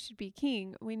that you should be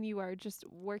king when you are just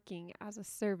working as a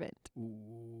servant.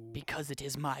 Because it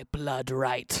is my blood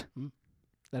right.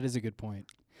 That is a good point.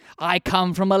 I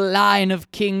come from a line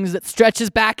of kings that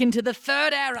stretches back into the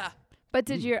third era. But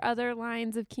did your other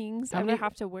lines of kings How ever many-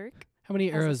 have to work? How many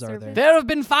As a eras are there? servant? There have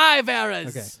been 5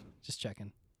 eras. Okay, just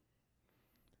checking.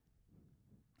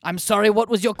 I'm sorry, what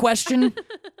was your question?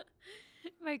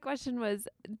 My question was,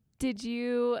 did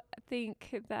you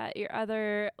think that your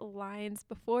other lines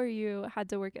before you had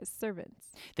to work as servants?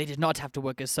 They did not have to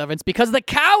work as servants because the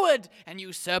coward and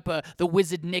usurper, the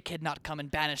wizard Nick, had not come and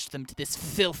banished them to this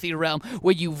filthy realm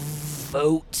where you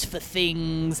vote for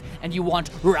things and you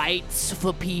want rights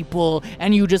for people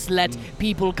and you just let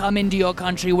people come into your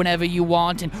country whenever you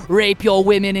want and rape your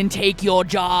women and take your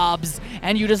jobs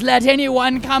and you just let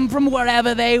anyone come from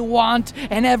wherever they want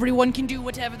and everyone can do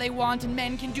whatever they want and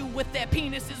men can do with their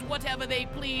penises whatever they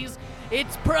please.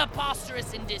 It's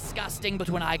preposterous and disgusting, but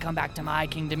when I come back to my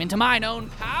kingdom, into mine own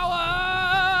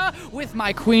power, with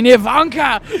my queen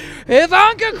Ivanka,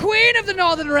 queen of the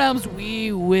Northern Realms,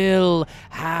 we will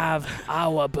have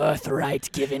our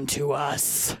birthright given to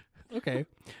us. Okay.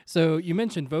 So you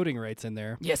mentioned voting rights in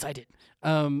there. Yes, I did.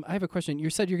 I have a question. You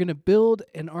said you're going to build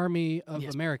an army of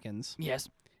Yes. Americans. Yes.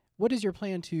 What is your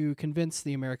plan to convince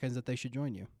the Americans that they should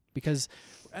join you? Because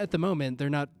at the moment,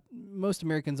 most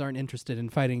Americans aren't interested in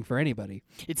fighting for anybody.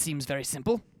 It seems very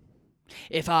simple.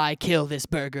 If I kill this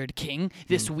burgered king,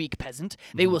 this weak peasant,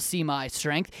 they will see my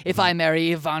strength. If I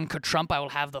marry Ivanka Trump, I will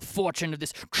have the fortune of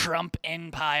this Trump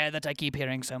empire that I keep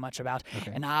hearing so much about.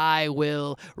 Okay. And I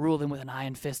will rule them with an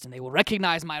iron fist, and they will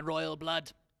recognize my royal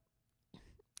blood.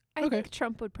 I Okay. think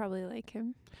Trump would probably like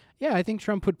him. Yeah, I think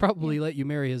Trump would probably let you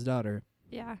marry his daughter.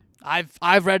 Yeah.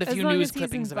 I've read a As few long news as he's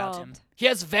clippings about him. involved. He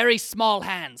has very small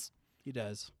hands. He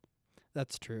does.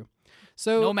 That's true.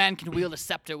 So, No man can wield a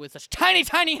scepter with such tiny,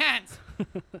 tiny hands.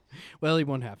 well, he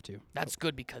won't have to. That's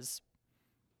good because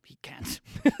he can't.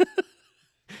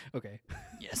 Okay.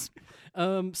 Yes.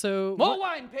 So More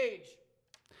wine, Paige.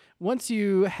 once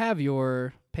you have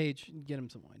your page, get him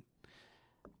some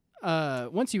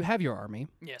wine. Once you have your army,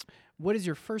 Yes. what is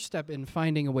your first step in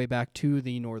finding a way back to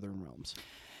the Northern Realms?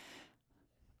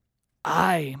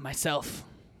 I, myself,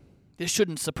 this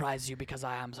shouldn't surprise you because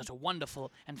I am such a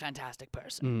wonderful and fantastic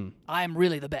person. I am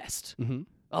really the best. Mm-hmm.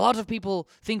 A lot of people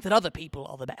think that other people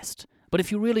are the best. But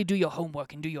if you really do your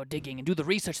homework and do your digging and do the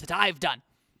research that I've done,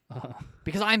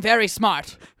 because I'm very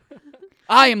smart,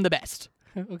 I am the best.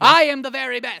 Okay. I am the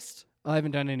very best. I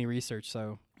haven't done any research,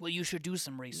 so Well, you should do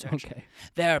some research. okay.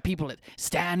 There are people at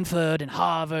Stanford and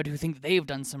Harvard who think that they've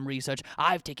done some research.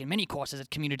 I've taken many courses at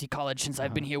community college since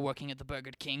I've been here working at the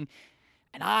Burger King,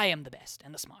 and I am the best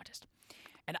and the smartest.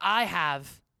 And I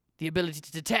have the ability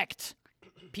to detect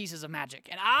pieces of magic.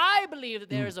 And I believe that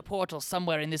there is a portal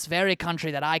somewhere in this very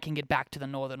country that I can get back to the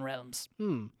Northern Realms.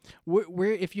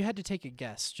 Where, if you had to take a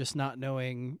guess, just not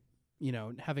knowing,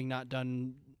 having not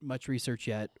done much research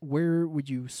yet, where would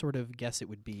you sort of guess it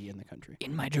would be in the country?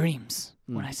 In my dreams,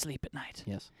 when I sleep at night.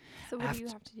 Yes. So what do you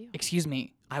After- have to do? Excuse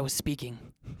me, I was speaking.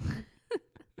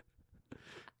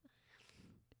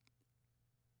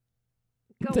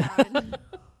 Go on.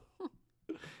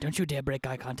 Don't you dare break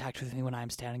eye contact with me when I am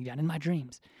staring down in my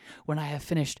dreams. When I have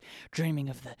finished dreaming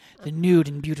of the nude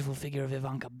and beautiful figure of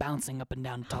Ivanka bouncing up and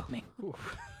down atop me.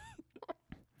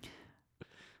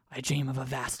 I dream of a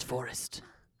vast forest.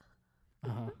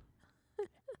 Uh-huh.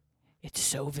 It's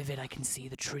so vivid I can see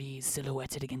the trees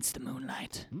silhouetted against the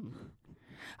moonlight.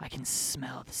 I can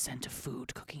smell the scent of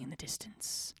food cooking in the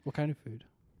distance. What kind of food?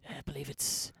 I believe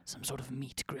it's some sort of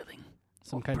meat grilling.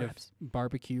 Some Or kind perhaps- of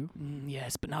barbecue?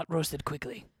 Yes, but not roasted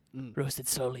quickly. Mm. Roasted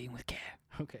slowly and with care.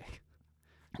 Okay.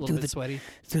 A little Do bit sweaty?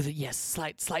 Through the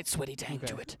slight sweaty tang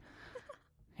to Okay. it.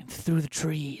 And through the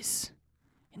trees,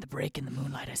 in the break in the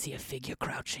moonlight, I see a figure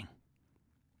crouching.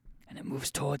 And it moves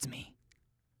towards me.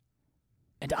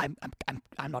 And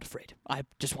I'm not afraid. I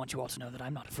just want you all to know that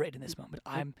I'm not afraid in this moment.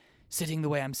 I'm sitting the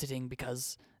way I'm sitting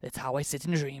because it's how I sit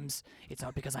in dreams. It's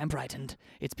not because I'm frightened.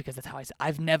 It's because that's how I sit.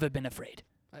 I've never been afraid.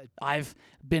 I've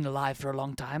been alive for a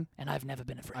long time, and I've never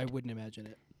been afraid. I wouldn't imagine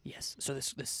it. Yes. So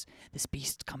this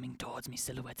beast coming towards me,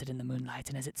 silhouetted in the moonlight,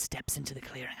 and as it steps into the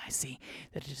clearing, I see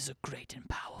that it is a great and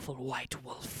powerful white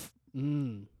wolf.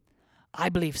 Mm. I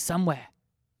believe somewhere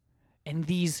in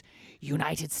these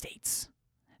United States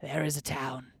there is a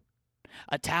town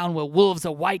where wolves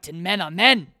are white and men are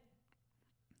men,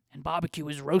 and barbecue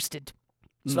is roasted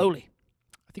slowly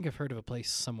I think I've heard of a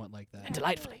place somewhat like that. and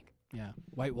delightfully. Yeah,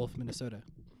 White Wolf, Minnesota.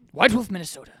 White Wolf,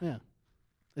 Minnesota. Yeah,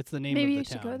 it's the name Maybe of you the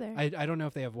should town. go there. I don't know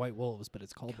if they have white wolves, but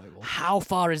it's called White Wolf. How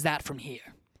far is that from here?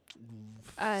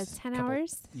 10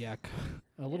 hours? Yeah,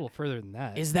 a little further than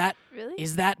that. Is that Really?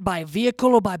 by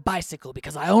vehicle or by bicycle?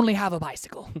 Because I only have a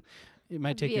bicycle. It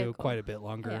might take you Vehicle. quite a bit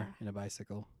longer Yeah. in a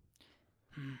bicycle.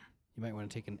 You might want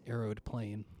to take an arrowed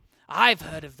plane. I've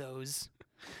heard of those.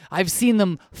 I've seen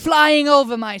them flying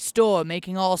over my store,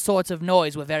 making all sorts of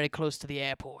noise. We're very close to the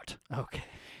airport. Okay.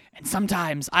 And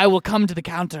sometimes I will come to the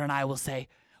counter and I will say,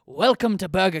 "Welcome to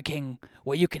Burger King,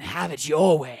 where you can have it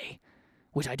your way,"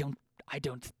 which I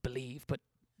don't believe, but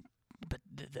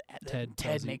Ted Ted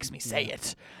tells you- makes me say yeah.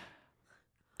 it.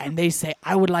 And they say,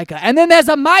 "I would like a," and then there's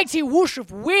a mighty whoosh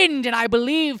of wind, and I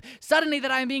believe suddenly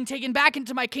that I'm being taken back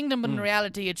into my kingdom, but in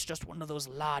reality it's just one of those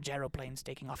large aeroplanes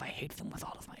taking off. I hate them with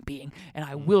all of my being, and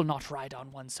I will not ride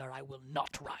on one, sir. I will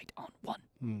not ride on one.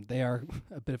 They are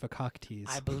a bit of a cock tease.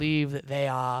 I believe that they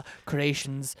are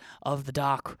creations of the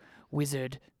dark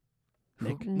wizard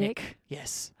Nick.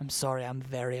 Yes, I'm sorry, I'm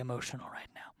very emotional right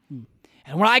now. Hmm.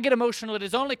 And when I get emotional, it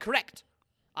is only correct.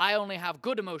 I only have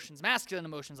good emotions, masculine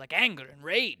emotions like anger and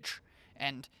rage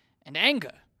and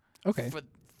anger. Okay. For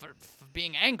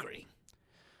being angry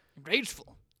and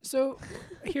rageful. So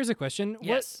here's a question.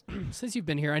 Yes. Since you've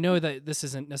been here, I know that this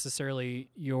isn't necessarily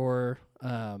your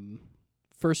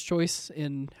first choice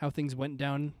in how things went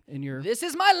down in your... This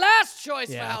is my last choice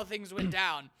Yeah. for how things went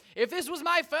down. If this was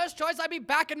my first choice, I'd be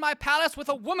back in my palace with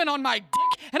a woman on my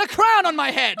dick and a crown on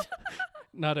my head.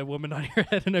 Not a woman on your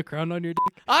head and a crown on your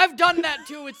dick? I've done that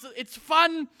too. It's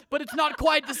fun, but it's not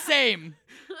quite the same.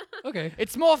 Okay.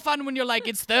 It's more fun when you're like,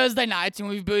 it's Thursday nights and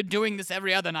we've been doing this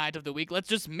every other night of the week. Let's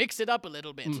just mix it up a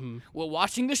little bit. We're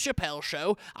watching the Chappelle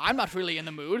show. I'm not really in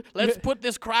the mood. Let's put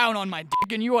this crown on my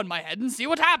dick and you on my head and see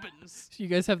what happens. So you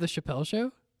guys have the Chappelle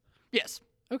show? Yes,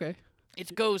 Okay.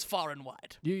 it goes far and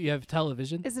wide. You have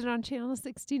television? Is it on channel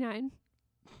 69?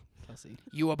 Kelsey.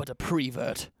 You are but a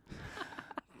prevert.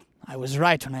 I was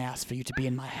right when I asked for you to be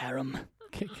in my harem.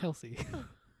 Kelsey.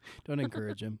 Don't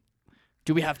encourage him.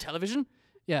 Do we have television?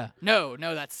 Yeah. No,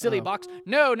 that's silly Oh. box.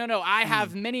 No. I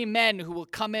have many men who will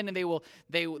come in and they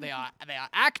are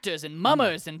actors and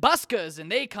mummers and buskers,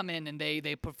 and they come in and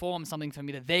they perform something for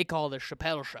me that they call the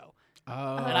Chappelle show.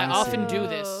 Oh. And I often do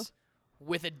this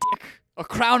with a dick, a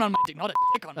crown on my dick, not a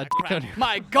dick on my dick crown. on your-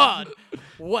 My God,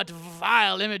 what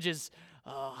vile images.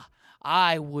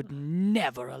 I would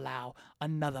never allow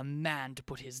another man to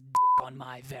put his dick on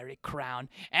my very crown.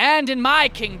 And in my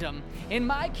kingdom,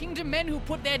 men who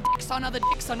put their dicks on other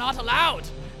dicks are not allowed.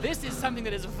 This is something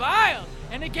that is vile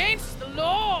and against the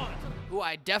Lord, who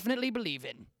I definitely believe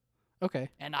in. Okay.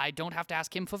 And I don't have to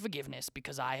ask him for forgiveness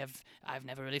because I've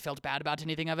never really felt bad about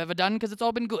anything I've ever done because it's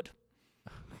all been good.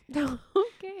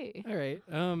 Okay. All right.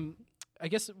 I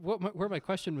guess where my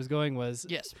question was going was,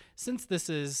 Yes. since this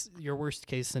is your worst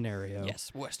case scenario,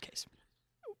 Yes, worst case.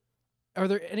 are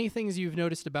there any things you've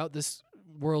noticed about this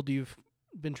world you've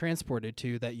been transported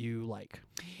to that you like?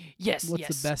 Yes, What's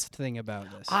yes. the best thing about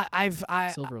this? I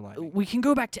Silver lining. we can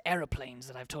go back to aeroplanes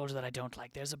that I've told you that I don't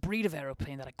like. There's a breed of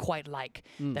aeroplane that I quite like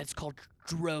that's called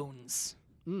drones.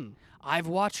 Mm. I've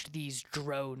watched these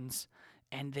drones,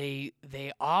 and they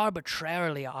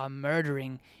arbitrarily are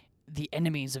murdering the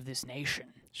enemies of this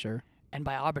nation. Sure. And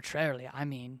by arbitrarily, I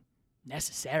mean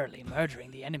necessarily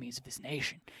murdering the enemies of this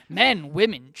nation. Men,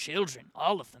 women, children,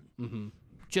 all of them. Mm-hmm.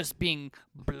 Just being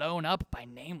blown up by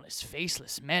nameless,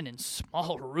 faceless men in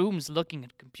small rooms looking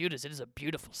at computers. It is a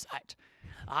beautiful sight.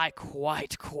 I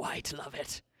quite love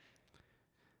it.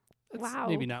 Wow.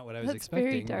 Maybe not what I was That's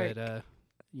very expecting, dark.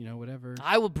 but whatever.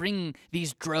 I will bring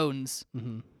these drones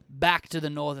Mm-hmm. back to the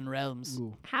Northern Realms.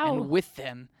 Ooh. How? And with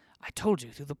them, I told you,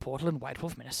 through the portal in White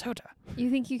Wolf, Minnesota. You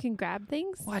think you can grab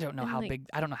things? Well, I don't know And, how like- big.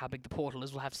 I don't know how big the portal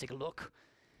is. We'll have to take a look.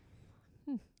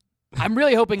 I'm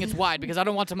really hoping it's wide because I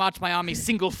don't want to march my army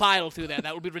single file through there.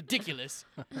 That would be ridiculous.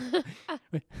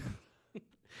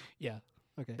 Yeah.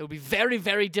 Okay. It would be very,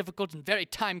 very difficult and very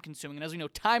time-consuming. And as we know,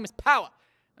 time is power,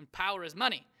 and power is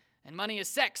money, and money is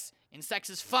sex, and sex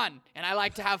is fun, and I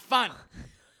like to have fun.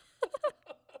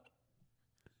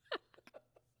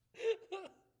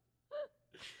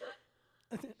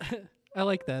 I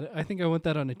like that. I think I want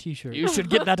that on a T-shirt. You should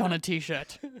get that on a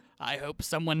T-shirt. I hope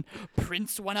someone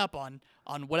prints one up on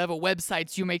whatever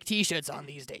websites you make T-shirts on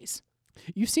these days.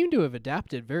 You seem to have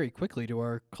adapted very quickly to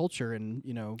our culture and,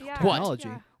 Yeah. technology.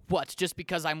 Yeah. What, just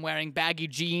because I'm wearing baggy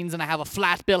jeans and I have a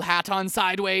flat bill hat on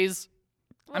sideways?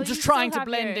 Well, I'm you just still trying to have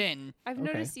blend your- in. I've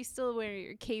Okay. noticed you still wear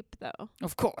your cape though.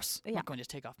 Of course. I'm Yeah. not going to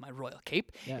take off my royal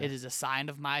cape. Yeah. It is a sign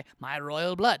of my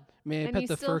royal blood. May I And pet you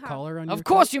the still fur have- collar on your Of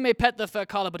course coat? you may pet the fur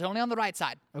collar, but only on the right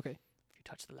side. Okay. If you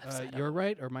touch the left side. Your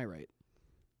right or my right?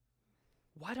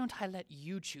 Why don't I let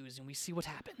you choose and we see what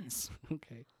happens?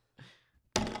 Okay.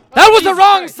 That was the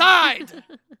wrong side!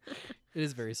 It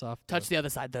is very soft. Touch the other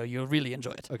side, though. You'll really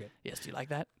enjoy it. Okay. Yes, do you like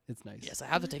that? It's nice. Yes, I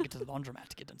have to take it to the laundromat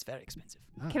to get it. It's very expensive.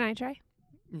 Can I try?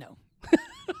 No.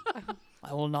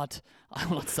 I will not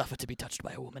suffer to be touched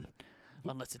by a woman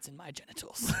unless it's in my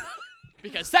genitals.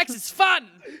 Because sex is fun!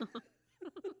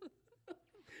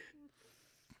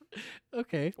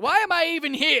 Okay. Why am I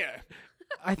even here?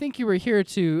 I think you were here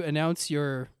to announce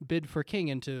your bid for king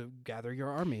and to gather your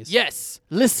armies. Yes,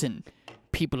 listen,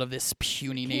 people of this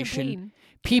puny nation. Campaign.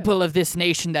 People of this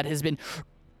nation that has been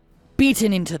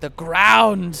beaten into the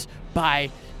ground by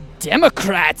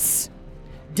Democrats.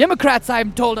 Democrats,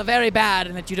 I'm told, are very bad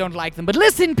and that you don't like them. But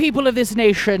listen, people of this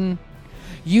nation,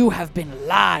 you have been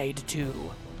lied to.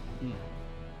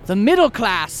 The middle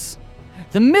class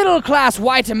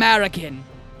white American,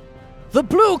 the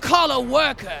blue-collar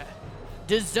worker,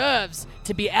 deserves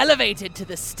to be elevated to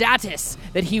the status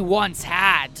that he once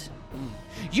had.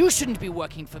 You shouldn't be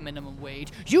working for minimum wage.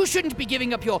 You shouldn't be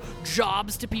giving up your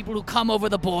jobs to people who come over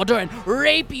the border and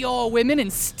rape your women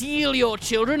and steal your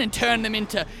children and turn them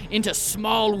into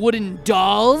small wooden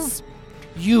dolls.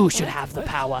 You should have the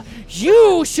power.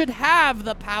 You should have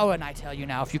the power. And I tell you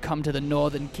now, if you come to the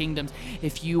Northern Kingdoms,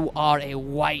 if you are a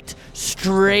white,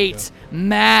 straight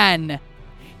man,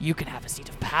 you can have a seat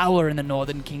of power in the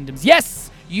Northern Kingdoms. Yes!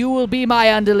 You will be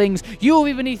my underlings. You will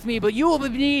be beneath me, but you will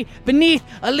be beneath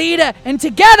a leader. And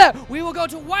together, we will go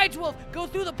to White Wolf, go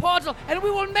through the portal, and we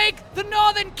will make the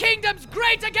Northern Kingdoms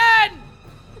great again!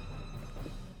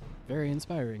 Very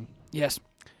inspiring. Yes.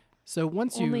 So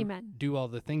once Only you men. do all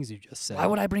the things you just said. Why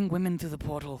would I bring women through the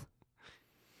portal?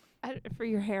 For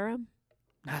your harem?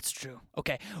 That's true.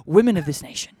 Okay, women of this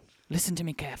nation, listen to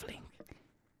me carefully.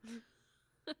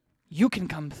 You can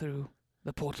come through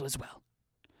the portal as well.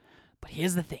 But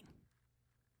here's the thing.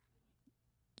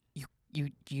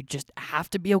 You just have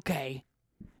to be okay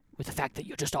with the fact that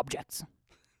you're just objects.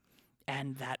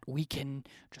 And that we can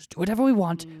just do whatever we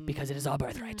want because it is our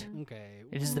birthright. Okay.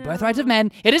 It is the birthright of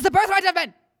men. It is the birthright of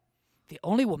men! The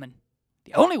only woman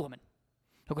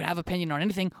who can have opinion on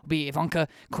anything will be Ivanka,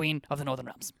 Queen of the Northern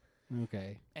Realms.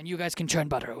 Okay. And you guys can churn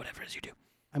butter or whatever it is you do.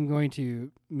 I'm going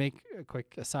to make a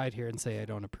quick aside here and say I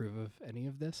don't approve of any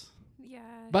of this Yeah.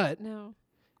 But- no.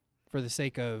 for the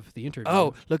sake of the interview.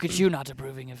 Oh, look at you not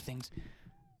approving of things.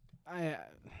 I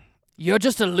You're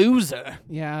just a loser.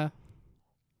 yeah.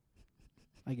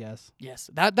 I guess. Yes,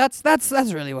 that's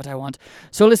really what I want.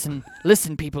 So listen,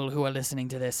 people who are listening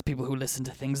to this, people who listen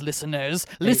to things, listeners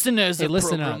hey, of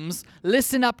listen up. programs,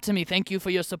 listen up to me. Thank you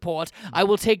for your support. I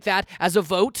will take that as a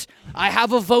vote. I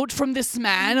have a vote from this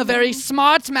man, a very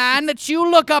smart man that you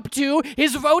look up to,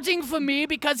 is voting for me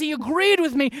because he agreed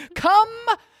with me. Come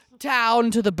down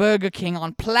to the Burger King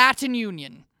on Platt and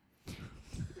Union.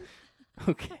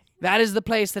 Okay. That is the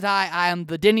place that I am.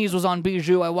 The Denny's was on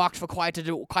Bijou. I walked for quite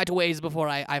a ways before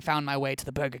I found my way to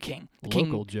the Burger King.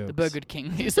 Local The jokes. Burger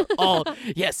King is all.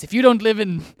 Yes, if you don't live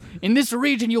in this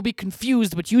region, you'll be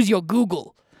confused, but use your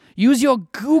Google. Use your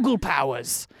Google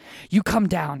powers. You come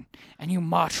down and you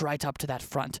march right up to that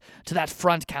front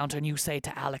counter, and you say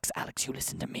to Alex, you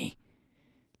listen to me.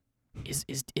 Is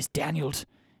Daniel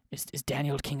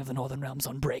King of the Northern Realms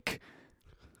on break?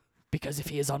 Because if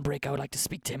he is on break, I would like to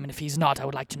speak to him, and if he's not, I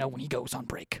would like to know when he goes on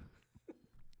break.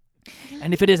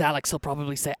 And if it is Alex, he'll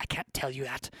probably say, I can't tell you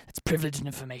that. That's privileged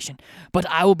information. But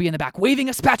I will be in the back, waving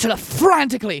a spatula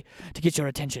frantically to get your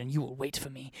attention, and you will wait for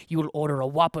me. You will order a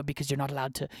Whopper because you're not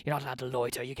allowed to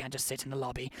loiter. You can't just sit in the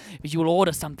lobby. But you will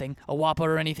order something, a Whopper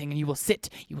or anything, and you will sit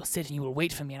and you will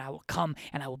wait for me, and I will come,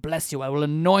 and I will bless you. I will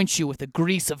anoint you with the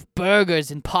grease of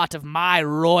burgers and part of my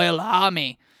royal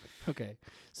army. Okay.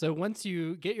 So once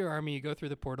you get your army, you go through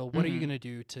the portal. What are you going to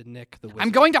do to Nick the wizard?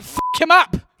 I'm going to f*** him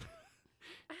up!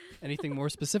 Anything more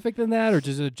specific than that, or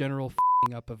just a general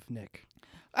f***ing up of Nick?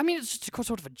 I mean, it's just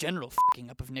sort of a general f***ing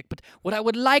up of Nick, but what I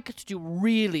would like to do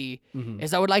really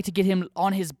is I would like to get him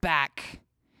on his back,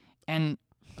 and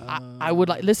I would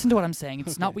like, listen to what I'm saying,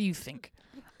 it's not what you think.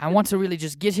 I want to really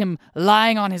just get him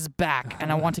lying on his back,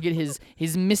 and I want to get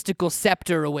his mystical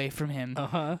scepter away from him.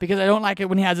 Because I don't like it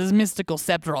when he has his mystical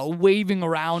scepter all waving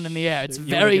around in the air. It's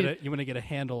very... You want to get a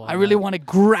handle on I really that. want to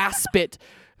grasp it,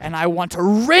 and I want to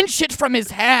wrench it from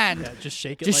his hand. Yeah, just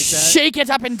shake it Just like that. shake it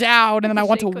up and down, and then I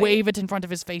want to Shake weight. wave it in front of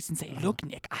his face and say, "Look,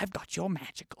 Nick, I've got your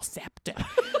magical scepter.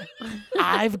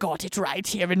 I've got it right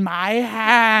here in my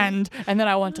hand." And then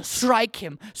I want to strike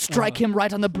him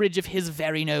right on the bridge of his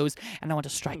very nose, and I want to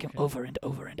strike him over and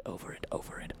over and over and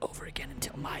over and over again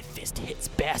until my fist hits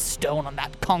bare stone on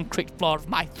that concrete floor of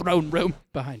my throne room.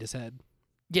 Behind his head.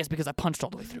 Yes, because I punched all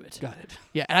the way through it. Got it.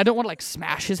 Yeah, and I don't want to like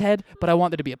smash his head, but I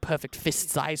want there to be a perfect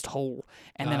fist-sized hole,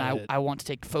 and then Got it. I want to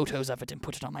take photos of it and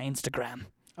put it on my Instagram.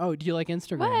 Oh, do you like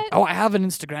Instagram? What? Oh, I have an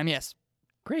Instagram, yes.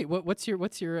 Great. What's your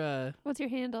What's your handle? what's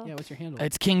your handle?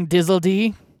 It's King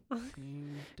Dizzledee.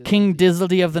 King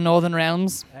Dizzledee of the Northern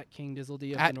Realms. At King Dizzledee of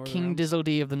the At Northern King Realms?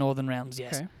 Dizzledee of the Northern Realms,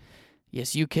 yes. Okay.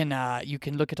 Yes, you can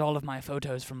look at all of my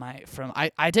photos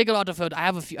I take a lot of photos.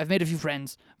 I've made a few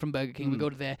friends from Burger King.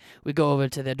 We go over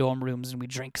to their dorm rooms and we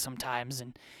drink sometimes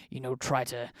and try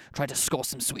to score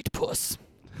some sweet puss.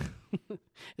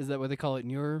 Is that what they call it in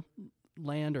your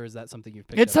land, or is that something you've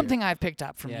picked up It's something I've picked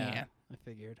up from Yeah. here. I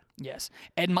figured. Yes.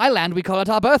 In my land we call it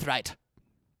our birthright.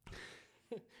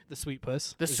 The sweet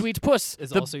puss. The is- sweet puss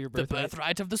is the, also your the birthright?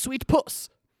 birthright of the sweet puss.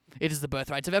 It is the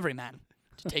birthright of every man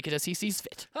to take it as he sees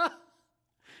fit.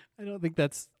 I don't think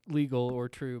that's legal or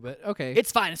true, but okay.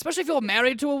 It's fine, especially if you're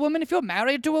married to a woman. If you're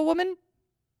married to a woman,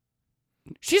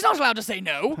 she's not allowed to say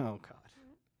no. Oh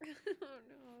God.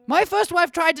 My first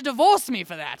wife tried to divorce me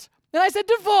for that. And I said,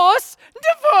 divorce?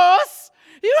 Divorce?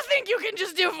 You think you can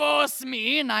just divorce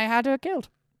me? And I had her killed.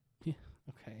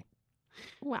 Okay.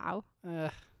 Wow.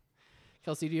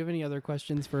 Kelsey, do you have any other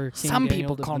questions for King Some Daniel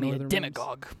people of the call me a Northern Realms?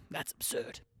 demagogue. That's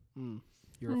absurd.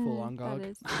 You're a full-on That gog.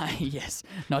 is. Yes,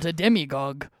 not a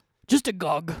demagogue, just a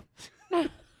gog.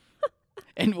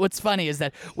 And what's funny is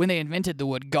that when they invented the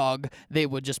word gog, they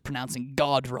were just pronouncing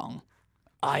God wrong.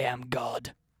 I am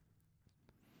God.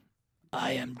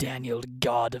 I am Daniel,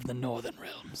 God of the Northern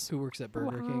Realms. Who works at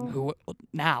Burger Wow. King? Who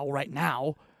right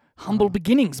now, humble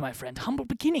beginnings, my friend, humble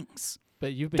beginnings.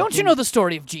 But you've been. Don't you king- know the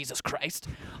story of Jesus Christ?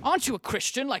 Aren't you a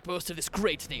Christian like most of this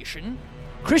great nation?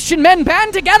 Christian men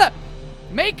band together,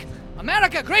 make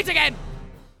America great again,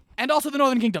 and also the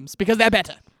Northern Kingdoms because they're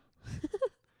better.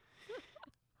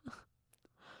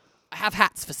 I have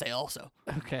hats for sale also.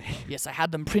 Okay. Yes, I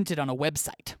had them printed on a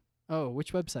website. Oh,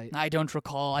 which website? I don't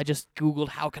recall. I just Googled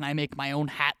how can I make my own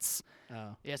hats.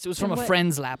 Oh. Yes, it was from And a what-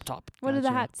 friend's laptop. What do the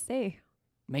Gotcha. hats say?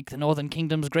 Make the Northern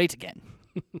Kingdoms great again.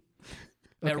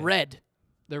 They're Okay. red.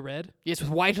 They're red? Yes, with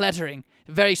white lettering.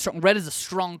 Very strong. Red is a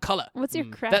strong color. What's your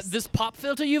That crest? this pop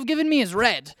filter you've given me is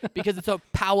red because it's a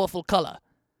powerful color.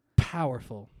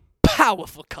 Powerful.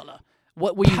 Powerful color.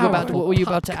 What were you about? Powerful What were you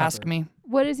pop about to ask cover. me?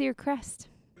 What is your crest?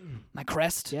 My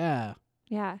crest. Yeah.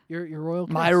 Yeah. Your royal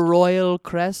crest. My royal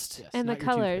crest. Yes, And the not your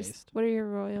colors. toothpaste. What are your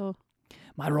royal?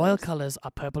 My royal colors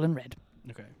are purple and red.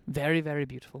 Okay. Very, very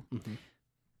beautiful. Mhm.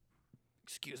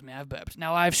 Excuse me, I've burped.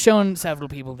 Now I've shown several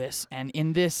people this, and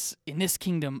in this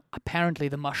kingdom, apparently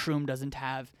the mushroom doesn't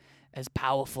have as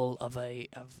powerful of a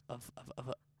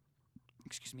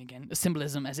excuse me again, a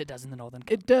symbolism as it does in the Northern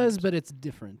It does, but it's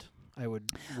different. I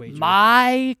would wager.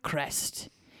 My crest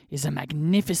is a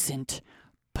magnificent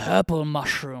purple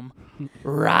mushroom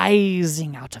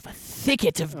rising out of a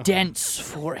thicket of dense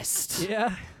forest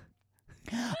Yeah.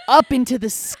 up into the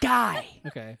sky,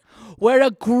 Okay. where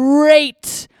a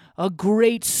great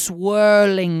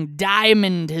swirling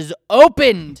diamond has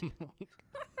opened.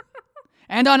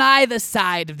 And on either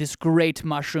side of this great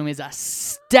mushroom is a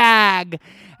stag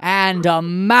and a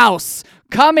mouse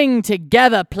coming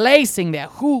together, placing their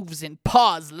hooves and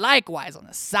paws likewise on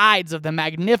the sides of the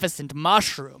magnificent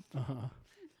mushroom.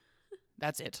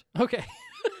 That's it. Okay.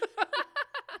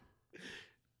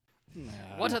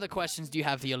 What other questions do you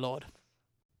have for your lord?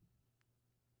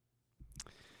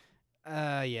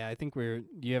 Yeah, I think we're.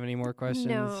 Do you have any more questions?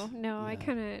 No, I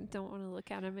kind of don't want to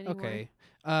look at him anymore. Okay.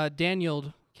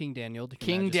 Daniel, King Daniel.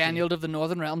 King Daniel of the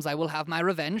Northern Realms, I will have my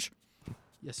revenge.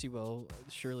 Yes, you will.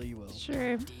 Surely you will.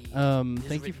 Sure.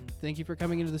 Thank you for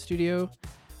coming into the studio.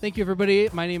 Thank you, everybody.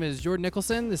 My name is Jordan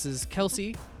Nicholson. This is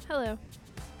Kelsey Hello.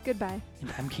 Goodbye.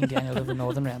 And I'm King Daniel of the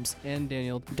Northern Realms. and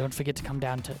Daniel. Don't forget to come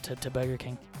down to Burger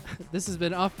King. This has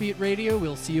been Offbeat Radio.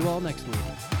 We'll see you all next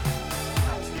week.